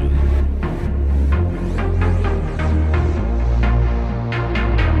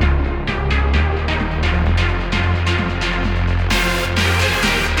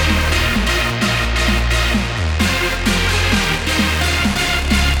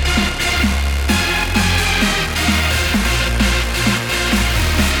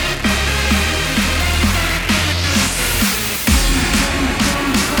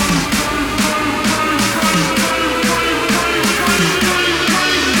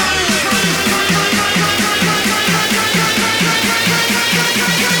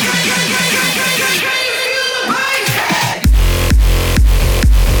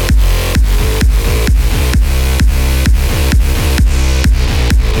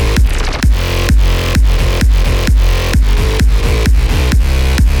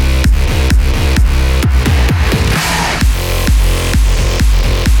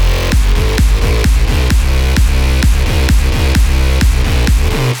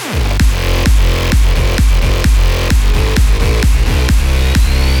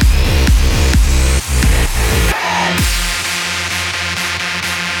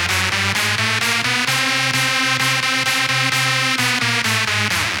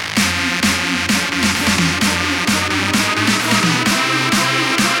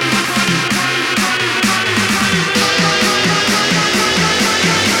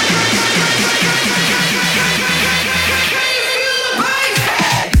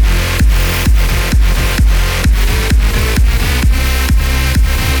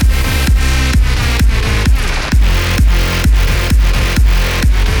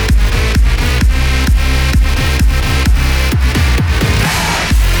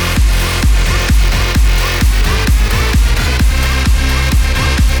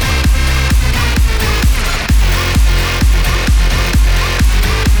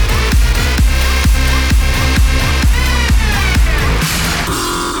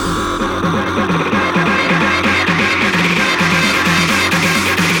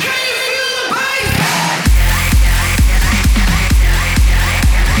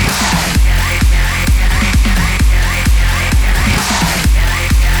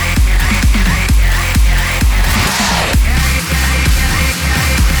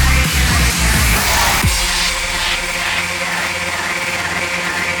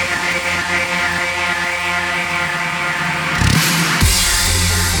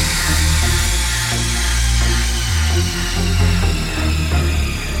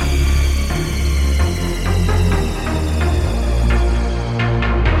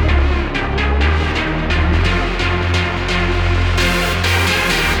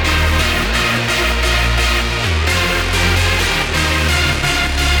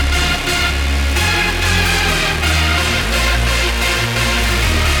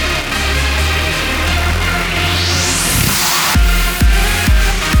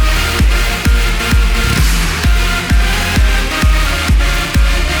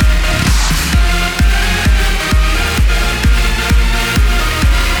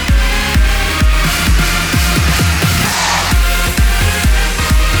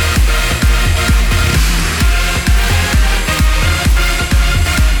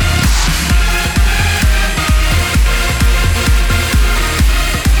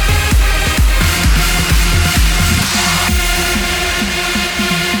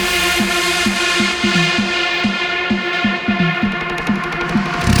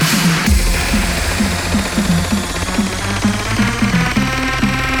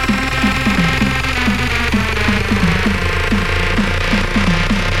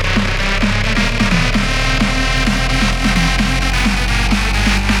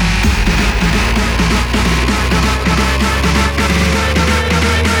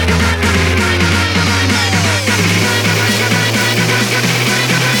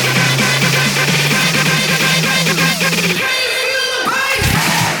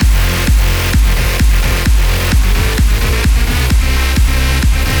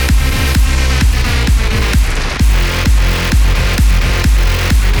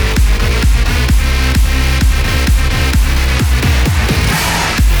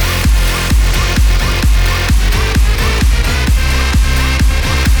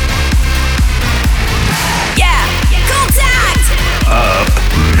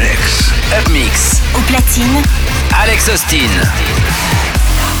 platine, Alex Austin.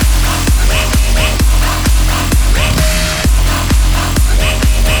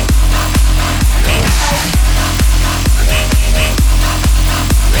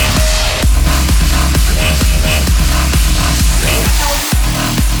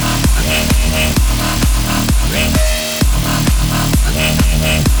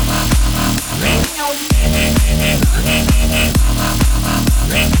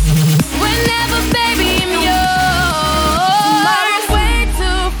 Whenever, baby, I'm yours. Tomorrow's way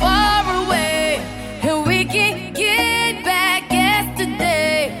too far away, and we can get back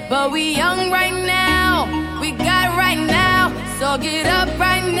yesterday. But we young right now, we got right now. So get up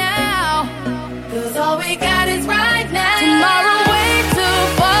right now, 'cause all we got is right now. Tomorrow way too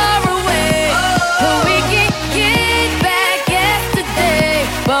far away, and we can get back yesterday.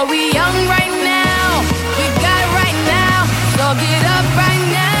 But we young right now, we got right now. So get up right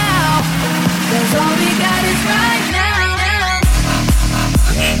now, 'cause all we got is right now.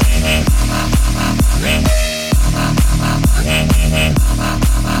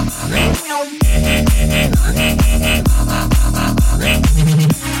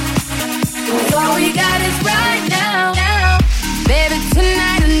 Cause all we got is right now. Baby,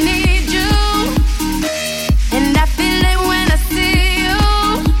 tonight I need you, and I feel it when I see you.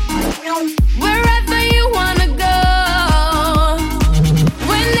 Wherever you wanna go,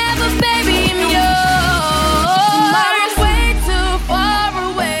 whenever, baby, I'm yours. Tomorrow's way too far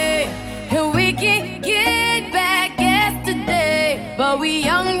away, and we can get back yesterday. But we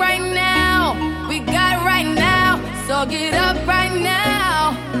young right now, we got right now. So get up right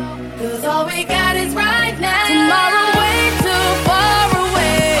now, 'cause all we got is right now. Tomorrow way too far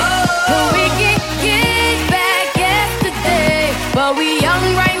away, and we can get back yesterday. But we young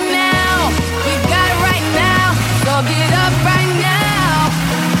right now, we got right now. So get up right now,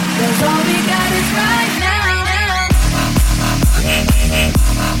 'cause all we got is right now.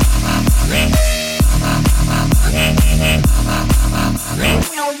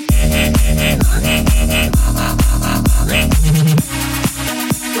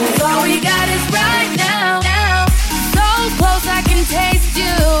 Cause all we got is right now. So close I can taste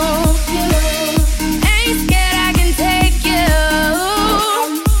you. Ain't scared I can take you.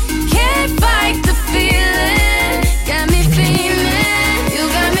 Can't fight the feeling. Got me feeling. You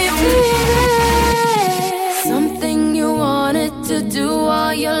got me feeling. Something you wanted to do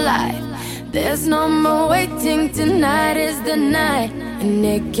all your life. There's no more waiting. Tonight is the night. And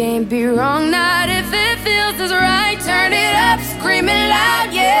it can't be wrong, not if it feels as right. Turn it up, scream it loud,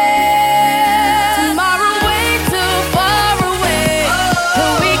 yeah. Tomorrow way too far away,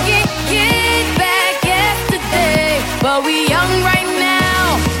 and we can get back yesterday. But we young right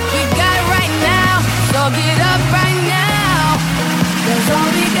now, we got right now. So get up right now, 'cause all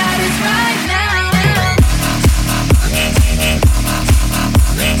we got is right now.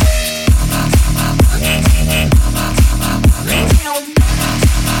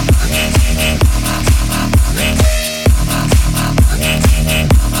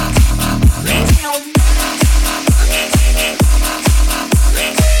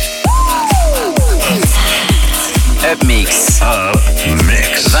 Up Mix. Up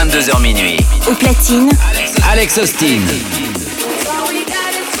Mix. 22h minuit. au platine, Alex Austin. All we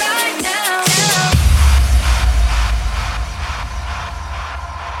got is right now.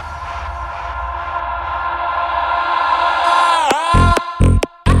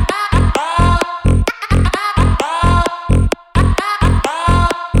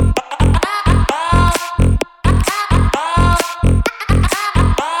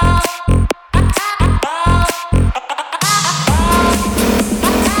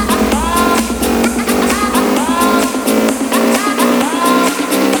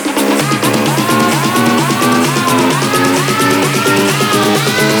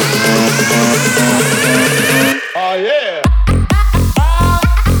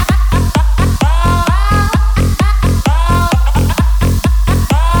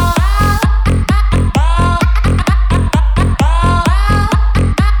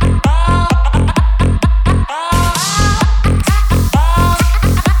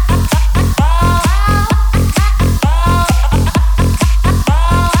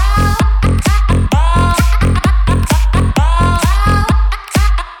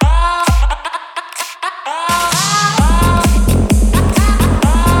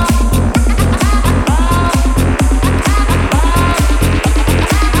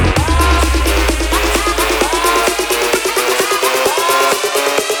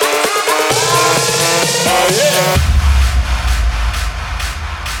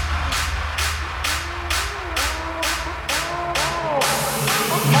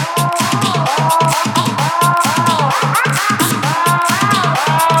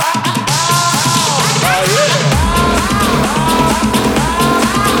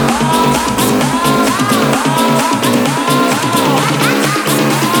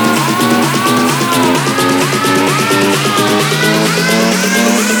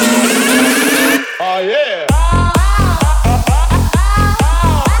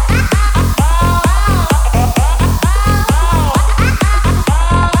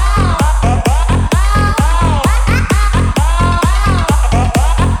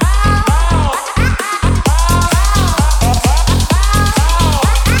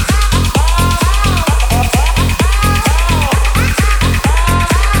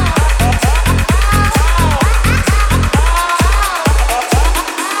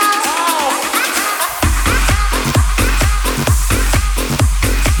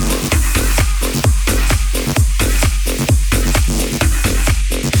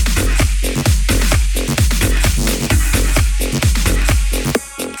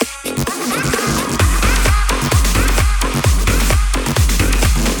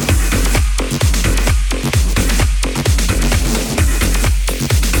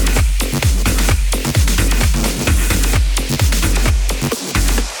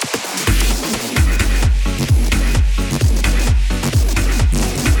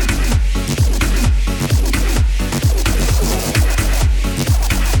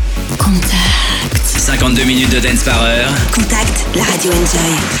 minutes de dance par heure. Contact, la radio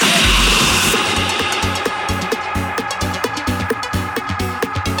Enjoy.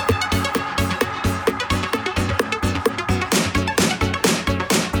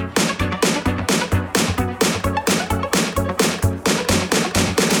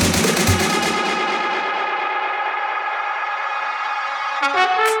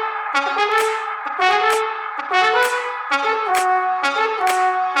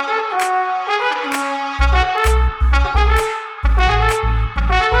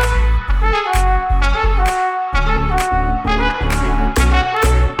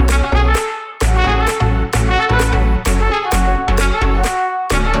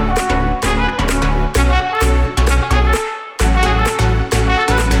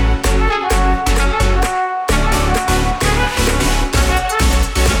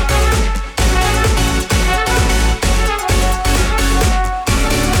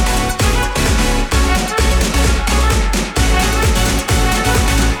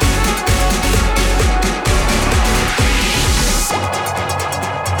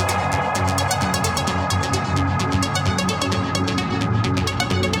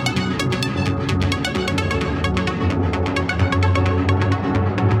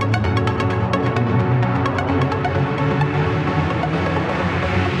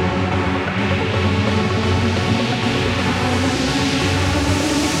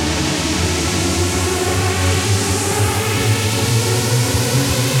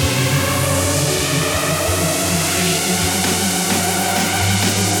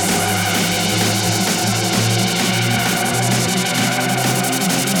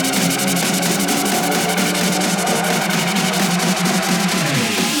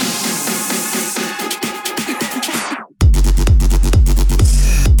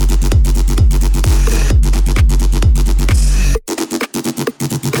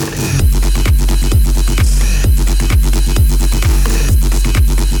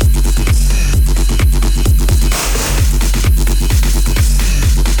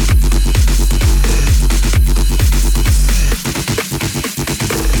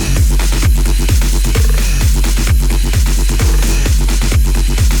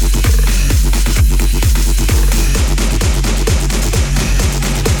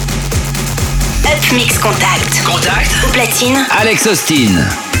 Mix Contact. Contact. Au platine. Alex Austin.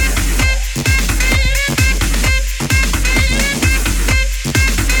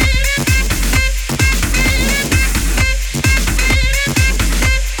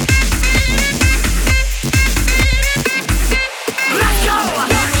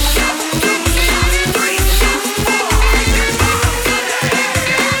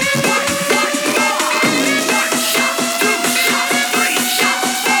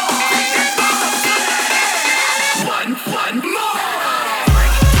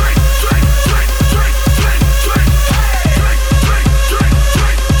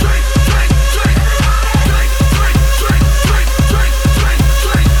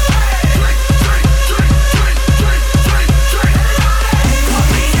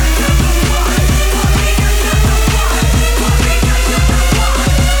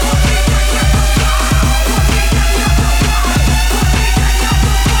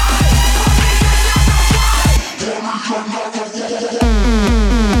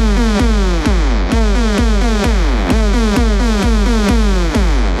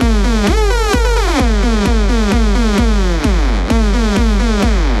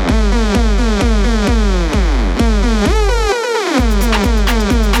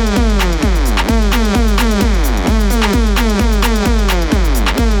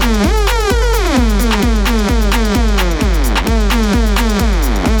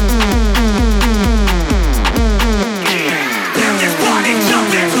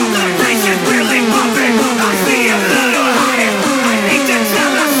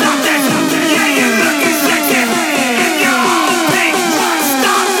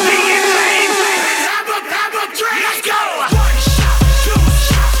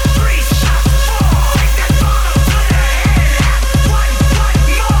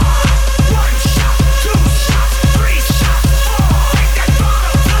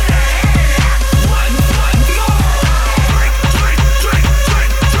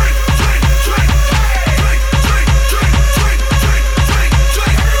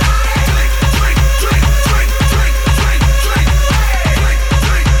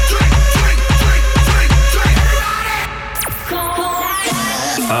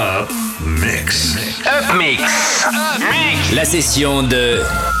 La session de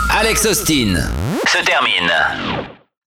Alex Austin se termine.